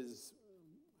mention is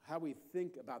how we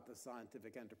think about the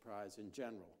scientific enterprise in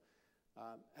general.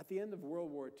 At the end of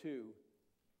World War II,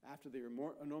 after the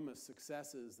enormous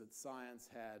successes that science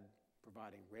had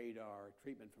providing radar,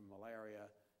 treatment for malaria,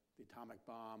 the atomic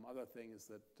bomb, other things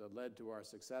that led to our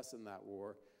success in that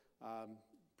war,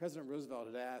 President Roosevelt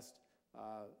had asked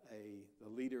the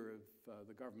leader of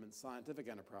the government's scientific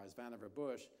enterprise, Vannevar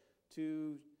Bush,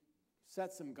 to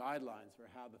set some guidelines for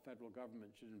how the federal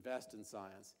government should invest in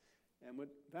science. And what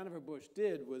Vannevar Bush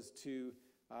did was to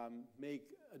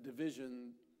make a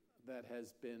division that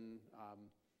has been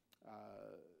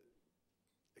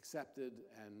accepted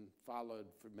and followed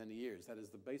for many years. That is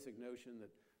the basic notion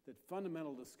that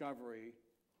fundamental discovery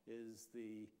is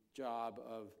the job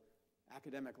of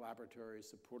academic laboratories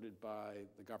supported by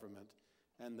the government,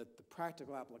 and that the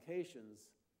practical applications,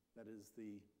 that is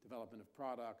the development of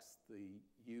products, the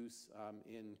use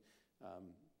in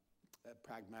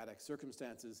pragmatic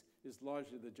circumstances, is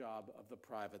largely the job of the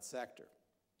private sector.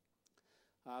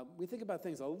 We think about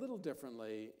things a little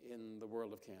differently in the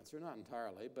world of cancer, not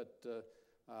entirely, but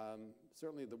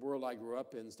certainly the world I grew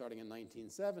up in starting in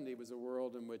 1970 was a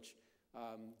world in which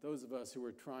those of us who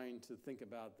were trying to think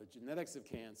about the genetics of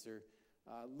cancer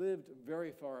lived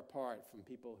very far apart from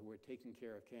people who were taking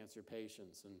care of cancer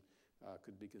patients and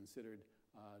could be considered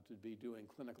to be doing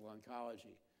clinical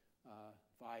oncology.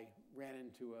 If I ran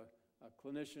into a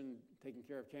clinician taking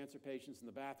care of cancer patients in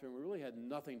the bathroom, we really had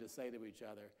nothing to say to each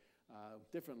other.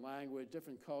 Different language,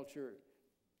 different culture,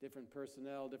 different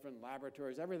personnel, different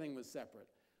laboratories, everything was separate.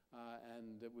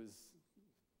 And it would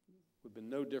have been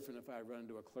no different if I had run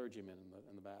into a clergyman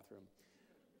in the bathroom.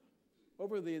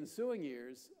 Over the ensuing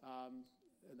years,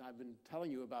 and I've been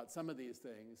telling you about some of these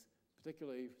things,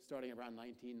 particularly starting around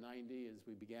 1990 as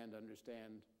we began to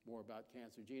understand more about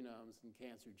cancer genomes and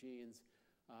cancer genes,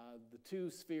 the two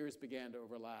spheres began to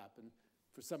overlap. And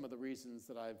for some of the reasons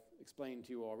that I've explained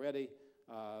to you already,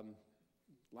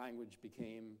 language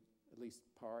became at least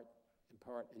in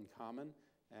part in common,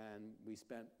 and we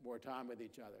spent more time with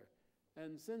each other.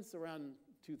 And since around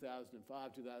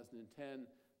 2005, 2010,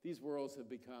 these worlds have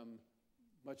become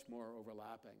much more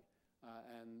overlapping.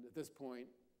 And at this point,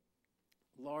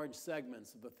 large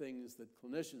segments of the things that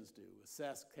clinicians do,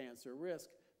 assess cancer risk,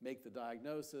 make the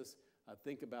diagnosis,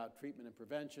 think about treatment and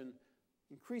prevention,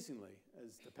 increasingly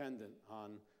is dependent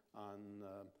on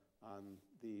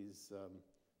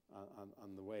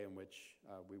the way in which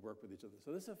we work with each other.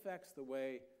 So this affects the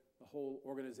way the whole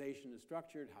organization is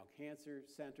structured, how cancer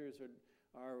centers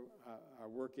are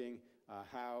working,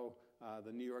 how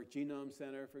the New York Genome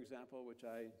Center, for example, which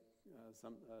I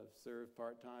serve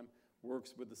part-time,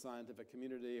 works with the scientific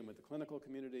community and with the clinical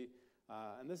community.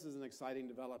 And this is an exciting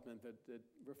development that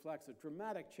reflects a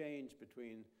dramatic change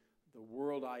between the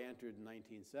world I entered in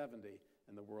 1970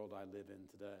 and the world I live in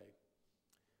today.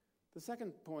 The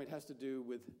second point has to do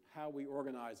with how we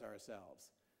organize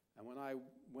ourselves. And when I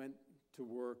went to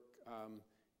work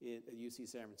at UC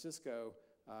San Francisco,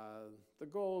 the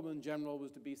goal in general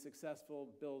was to be successful,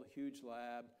 build a huge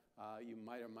lab. You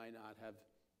might or might not have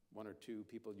one or two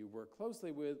people you work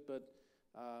closely with, but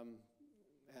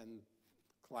and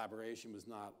collaboration was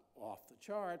not off the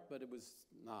chart, but it was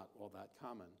not all that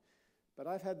common. But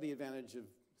I've had the advantage of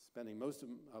spending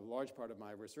a large part of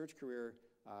my research career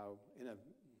in a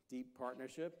deep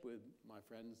partnership with my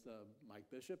friends Mike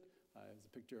Bishop. There's a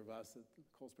picture of us at the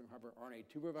Cold Spring Harbor RNA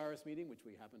tumor virus meeting, which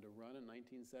we happened to run in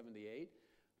 1978,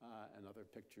 and other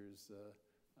pictures,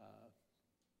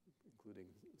 including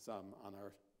some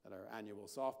at our annual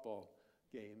softball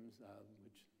games,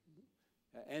 which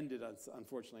ended,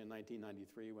 unfortunately, in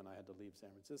 1993 when I had to leave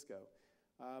San Francisco.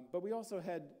 But we also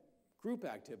had group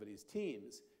activities,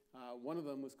 teams. One of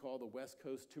them was called the West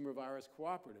Coast Tumor Virus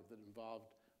Cooperative that involved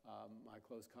my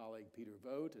close colleague Peter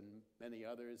Vogt and many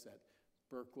others at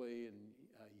Berkeley and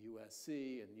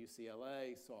USC and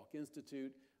UCLA, Salk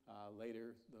Institute,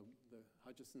 later the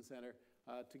Hutchinson Center,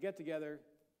 to get together,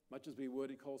 much as we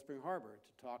would at Cold Spring Harbor,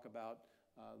 to talk about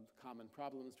common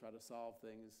problems, try to solve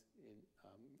things in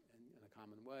a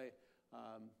common way.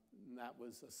 And that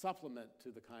was a supplement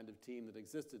to the kind of team that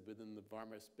existed within the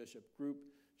Varmus Bishop group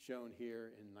shown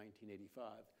here in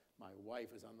 1985. My wife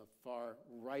is on the far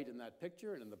right in that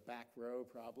picture, and in the back row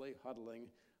probably, huddling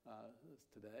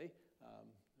today,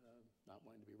 not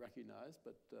wanting to be recognized,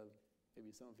 but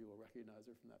maybe some of you will recognize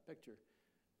her from that picture.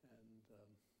 And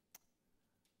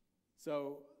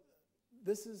so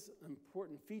this is an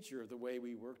important feature of the way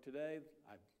we work today.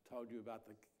 I've told you about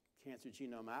the Cancer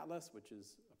Genome Atlas, which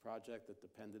is a project that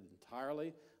depended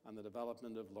entirely on the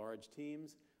development of large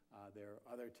teams. There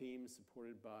are other teams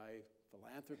supported by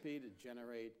philanthropy to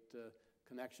generate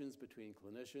connections between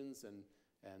clinicians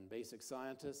and basic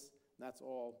scientists. And that's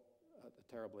all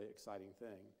a terribly exciting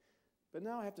thing. But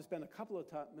now I have to spend a couple of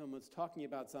moments talking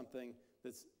about something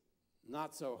that's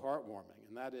not so heartwarming,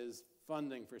 and that is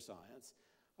funding for science.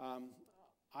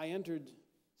 I entered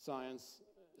science,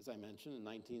 as I mentioned, in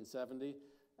 1970.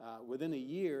 Within a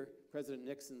year, President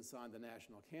Nixon signed the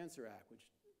National Cancer Act, which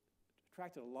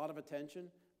attracted a lot of attention,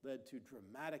 led to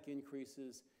dramatic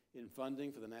increases in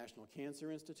funding for the National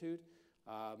Cancer Institute.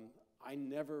 I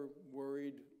never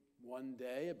worried one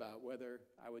day about whether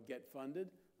I would get funded.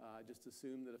 I just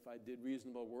assumed that if I did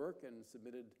reasonable work and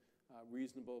submitted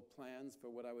reasonable plans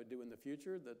for what I would do in the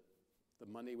future, that the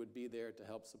money would be there to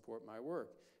help support my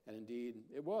work. And indeed,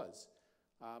 it was.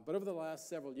 But over the last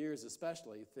several years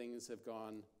especially, things have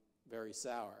gone very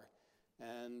sour.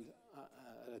 And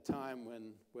at a time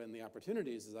when the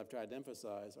opportunities, as I've tried to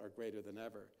emphasize, are greater than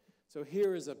ever. So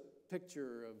here is a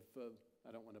picture of,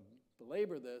 I don't want to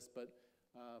belabor this, but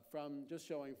just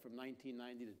showing from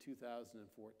 1990 to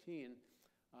 2014,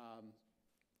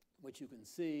 what you can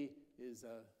see is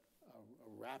a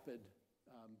rapid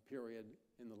period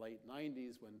in the late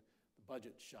 90s when the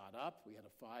budget shot up. We had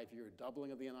a 5-year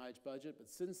doubling of the NIH budget, but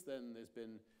since then there's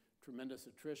been tremendous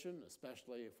attrition,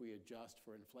 especially if we adjust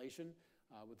for inflation,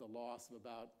 with the loss of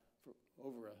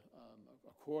over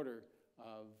a quarter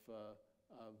of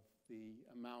the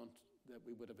amount that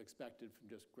we would have expected from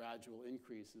just gradual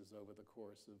increases over the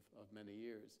course of many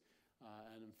years.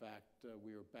 And in fact,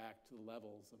 we are back to the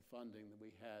levels of funding that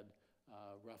we had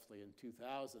roughly in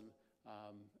 2000,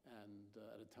 and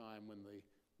at a time when the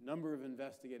number of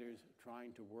investigators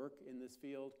trying to work in this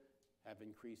field has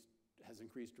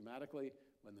increased dramatically,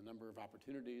 when the number of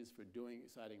opportunities for doing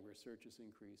exciting research has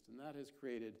increased. And that has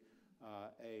created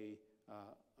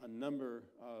a number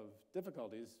of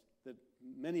difficulties, that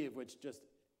many of which just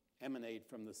emanate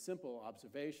from the simple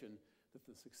observation that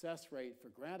the success rate for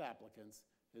grant applicants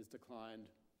has declined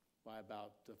by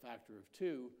about a factor of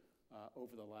 2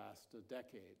 over the last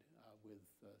decade, with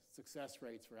success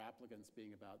rates for applicants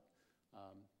being about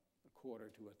a quarter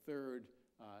to a third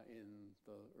in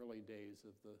the early days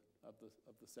of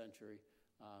the century,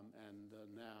 and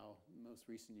now, most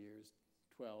recent years,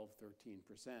 12,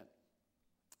 13%.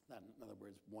 That, in other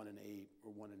words, 1 in 8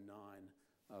 or 1 in 9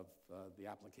 of the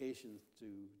applications to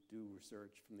do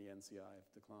research from the NCI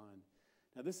have declined.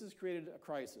 Now, this has created a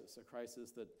crisis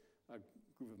that a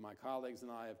group of my colleagues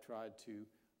and I have tried to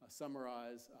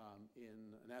summarize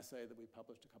in an essay that we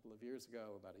published a couple of years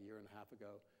ago, about a year and a half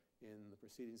ago, in the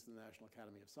Proceedings of the National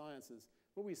Academy of Sciences.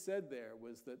 What we said there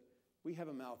was that we have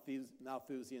a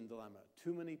Malthusian dilemma.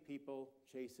 Too many people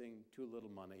chasing too little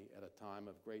money at a time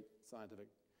of great scientific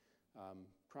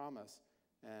promise.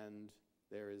 and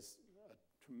there is a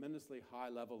tremendously high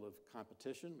level of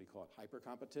competition. We call it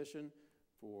hyper-competition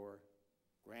for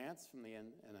grants from the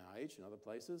NIH and other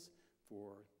places,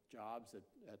 for jobs at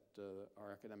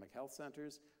our academic health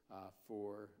centers, at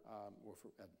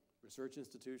research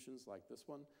institutions like this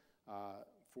one,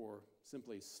 for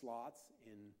simply slots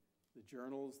in the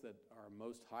journals that are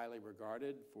most highly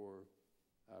regarded for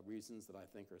reasons that I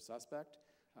think are suspect.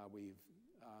 We've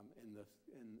in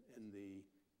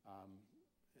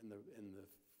the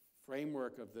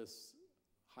framework of this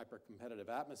hyper-competitive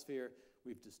atmosphere,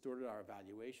 we've distorted our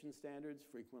evaluation standards,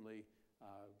 frequently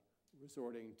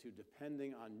resorting to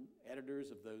depending on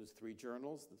editors of those three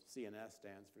journals. The CNS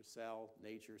stands for Cell,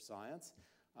 Nature, Science.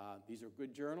 These are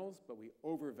good journals, but we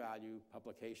overvalue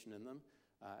publication in them,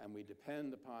 and we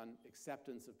depend upon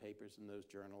acceptance of papers in those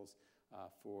journals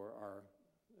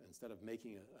instead of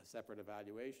making a separate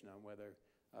evaluation on whether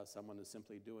someone is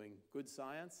simply doing good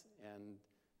science and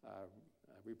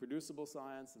reproducible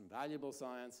science and valuable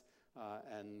science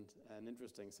and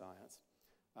interesting science.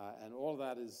 And all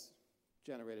that has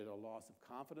generated a loss of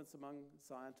confidence among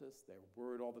scientists. They're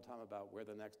worried all the time about where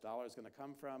the next dollar is going to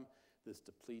come from. This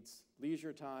depletes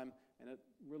leisure time, and it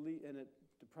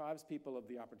deprives people of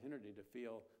the opportunity to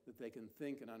feel that they can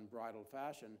think in unbridled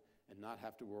fashion and not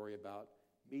have to worry about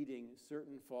meeting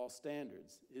certain false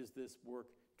standards. Is this work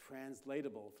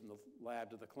translatable from the lab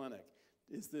to the clinic?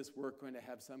 Is this work going to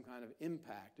have some kind of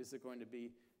impact? Is there going to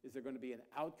be an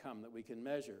outcome that we can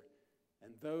measure?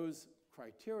 And those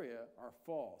criteria are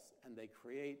false, and they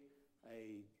create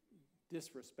a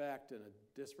disrespect and a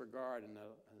disregard and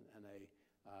a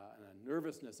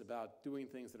nervousness about doing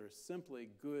things that are simply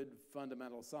good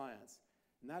fundamental science.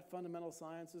 And that fundamental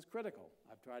science is critical.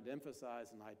 I've tried to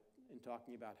emphasize in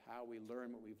talking about how we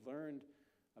learn what we've learned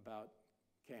about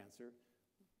cancer.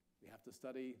 We have to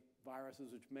study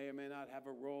viruses which may or may not have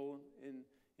a role in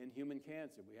human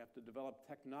cancer. We have to develop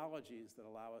technologies that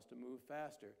allow us to move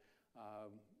faster.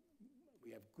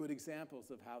 We have good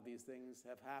examples of how these things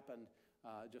have happened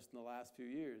just in the last few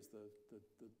years.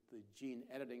 The gene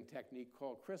editing technique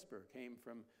called CRISPR came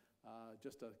from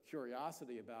just a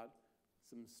curiosity about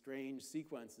some strange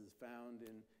sequences found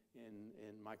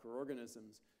in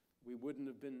microorganisms. We wouldn't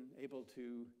have been able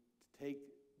to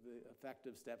take the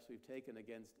effective steps we've taken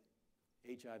against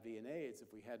HIV and AIDS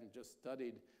if we hadn't just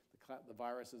studied the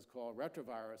viruses called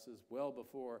retroviruses well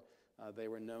before they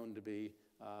were known to be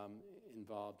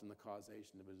involved in the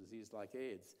causation of a disease like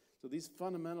AIDS. So these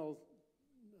fundamental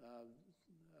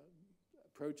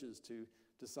approaches to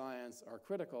science are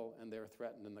critical, and they're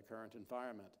threatened in the current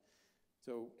environment.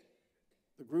 So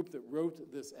the group that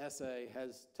wrote this essay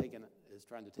is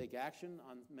trying to take action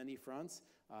on many fronts.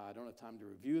 I don't have time to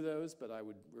review those, but I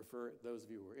would refer those of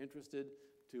you who are interested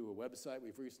to a website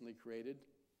we've recently created,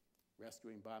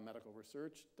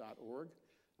 rescuingbiomedicalresearch.org,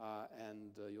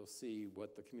 and you'll see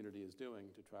what the community is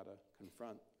doing to try to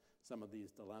confront some of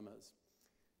these dilemmas.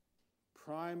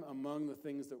 Prime among the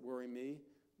things that worry me,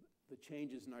 the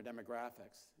changes in our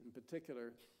demographics, in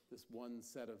particular this one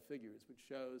set of figures, which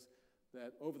shows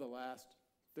that over the last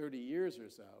 30 years or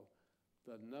so,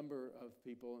 the number of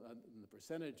people, the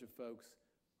percentage of folks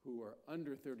who are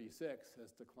under 36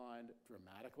 has declined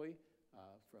dramatically.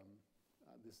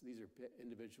 These are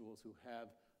individuals who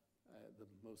have the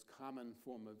most common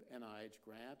form of NIH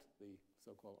grant, the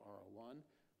so-called R01.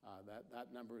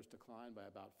 That number has declined by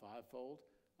about fivefold.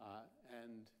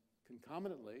 And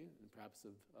concomitantly, and perhaps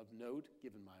of note,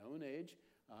 given my own age,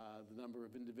 the number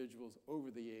of individuals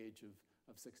over the age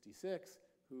of 66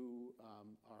 who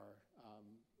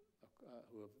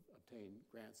have obtained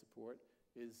grant support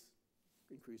is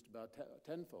increased about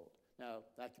tenfold. Now,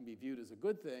 that can be viewed as a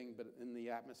good thing, but in the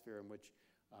atmosphere in which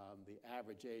the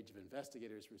average age of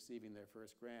investigators receiving their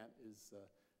first grant is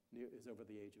over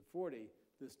the age of 40,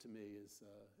 this to me is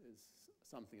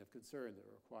something of concern that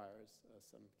requires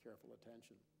some careful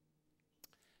attention.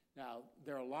 Now,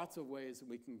 there are lots of ways that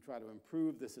we can try to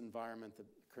improve this environment that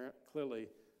clearly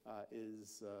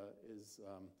is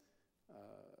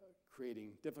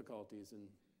creating difficulties in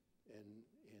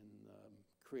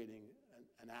creating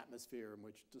an atmosphere in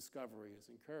which discovery is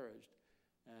encouraged.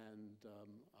 And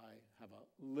I have a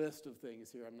list of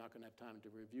things here. I'm not going to have time to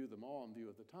review them all in view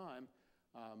of the time,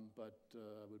 but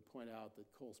I would point out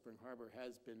that Cold Spring Harbor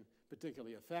has been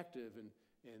particularly effective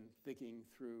in thinking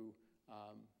through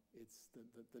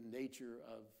the nature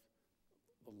of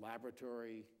the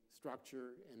laboratory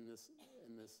structure in this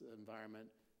environment.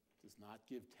 Does not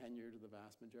give tenure to the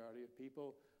vast majority of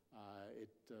people. It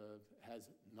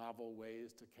has novel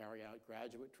ways to carry out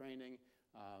graduate training.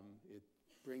 It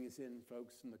brings in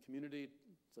folks from the community,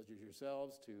 such as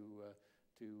yourselves, to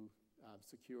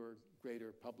secure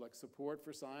greater public support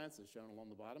for science, as shown along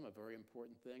the bottom, a very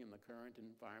important thing in the current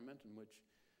environment in which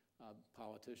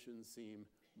politicians seem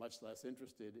much less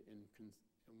interested in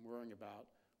worrying about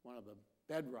one of the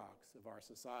bedrocks of our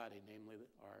society, namely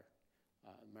our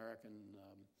American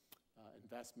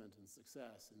investment and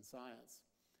success in science.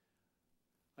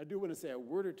 I do want to say a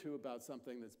word or two about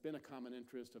something that's been a common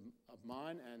interest of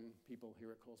mine and people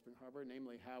here at Cold Spring Harbor,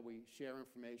 namely how we share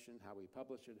information, how we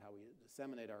publish it, how we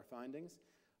disseminate our findings,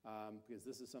 because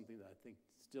this is something that I think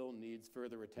still needs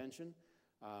further attention.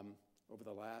 Over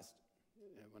the last,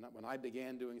 when I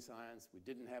began doing science, we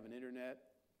didn't have an internet,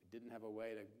 we didn't have a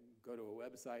way to go to a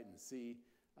website and see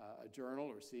a journal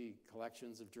or see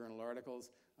collections of journal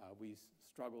articles. We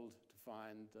struggled to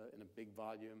find in a big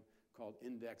volume called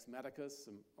Index Medicus,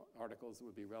 some articles that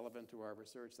would be relevant to our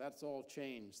research. That's all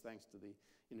changed thanks to the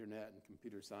internet and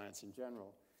computer science in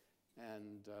general.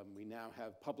 And we now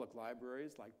have public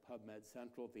libraries like PubMed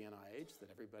Central at the NIH that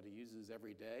everybody uses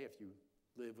every day if you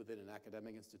live within an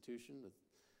academic institution.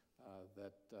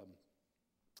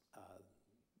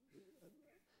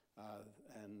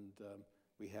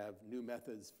 We have new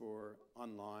methods for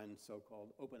online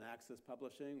so-called open access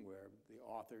publishing, where the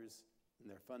authors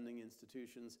and their funding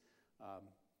institutions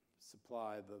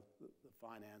supply the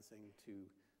financing to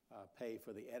pay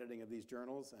for the editing of these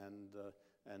journals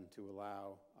and to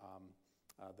allow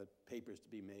the papers to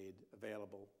be made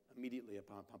available immediately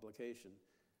upon publication.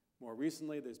 More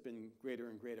recently, there's been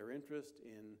greater and greater interest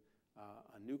in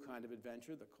a new kind of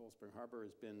adventure that Cold Spring Harbor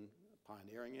has been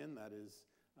pioneering in, that is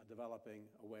developing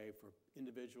a way for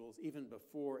individuals, even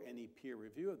before any peer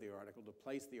review of the article, to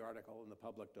place the article in the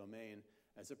public domain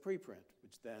as a preprint,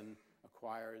 which then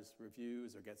acquires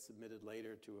reviews or gets submitted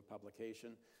later to a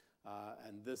publication.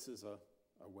 And this is a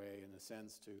way, in a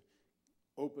sense, to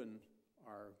open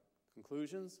our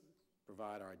conclusions,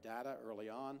 provide our data early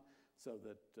on, so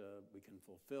that we can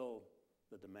fulfill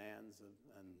the demands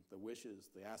and the wishes,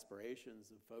 the aspirations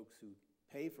of folks who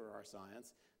pay for our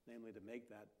science, namely to make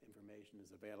that information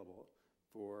as available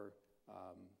for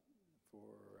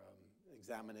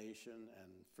examination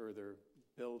and further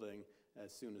building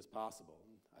as soon as possible.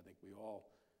 And I think we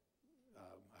all,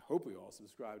 I hope we all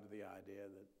subscribe to the idea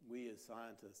that we as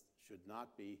scientists should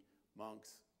not be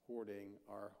monks hoarding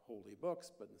our holy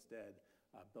books, but instead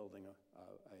building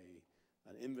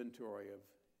an inventory of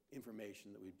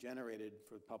information that we've generated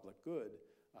for public good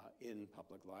in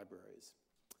public libraries.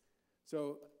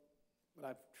 So what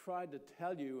I've tried to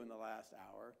tell you in the last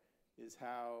hour is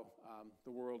how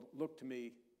the world looked to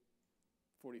me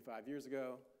 45 years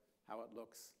ago, how it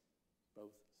looks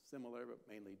both similar but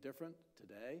mainly different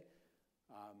today.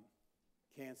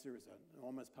 Cancer is an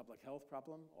enormous public health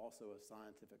problem, also a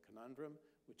scientific conundrum,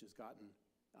 which has gotten,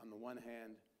 on the one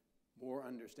hand, more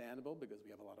understandable because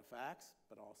we have a lot of facts,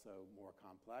 but also more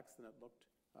complex than it looked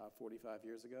 45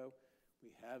 years ago.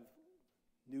 We have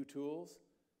new tools.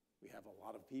 We have a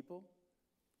lot of people.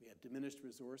 We have diminished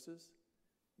resources.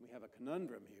 We have a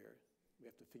conundrum here. We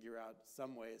have to figure out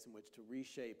some ways in which to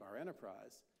reshape our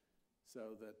enterprise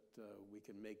so that we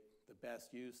can make the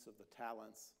best use of the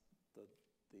talents,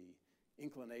 the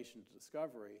inclination to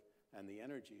discovery, and the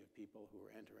energy of people who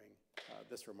are entering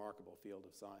this remarkable field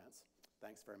of science.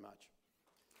 Thanks very much.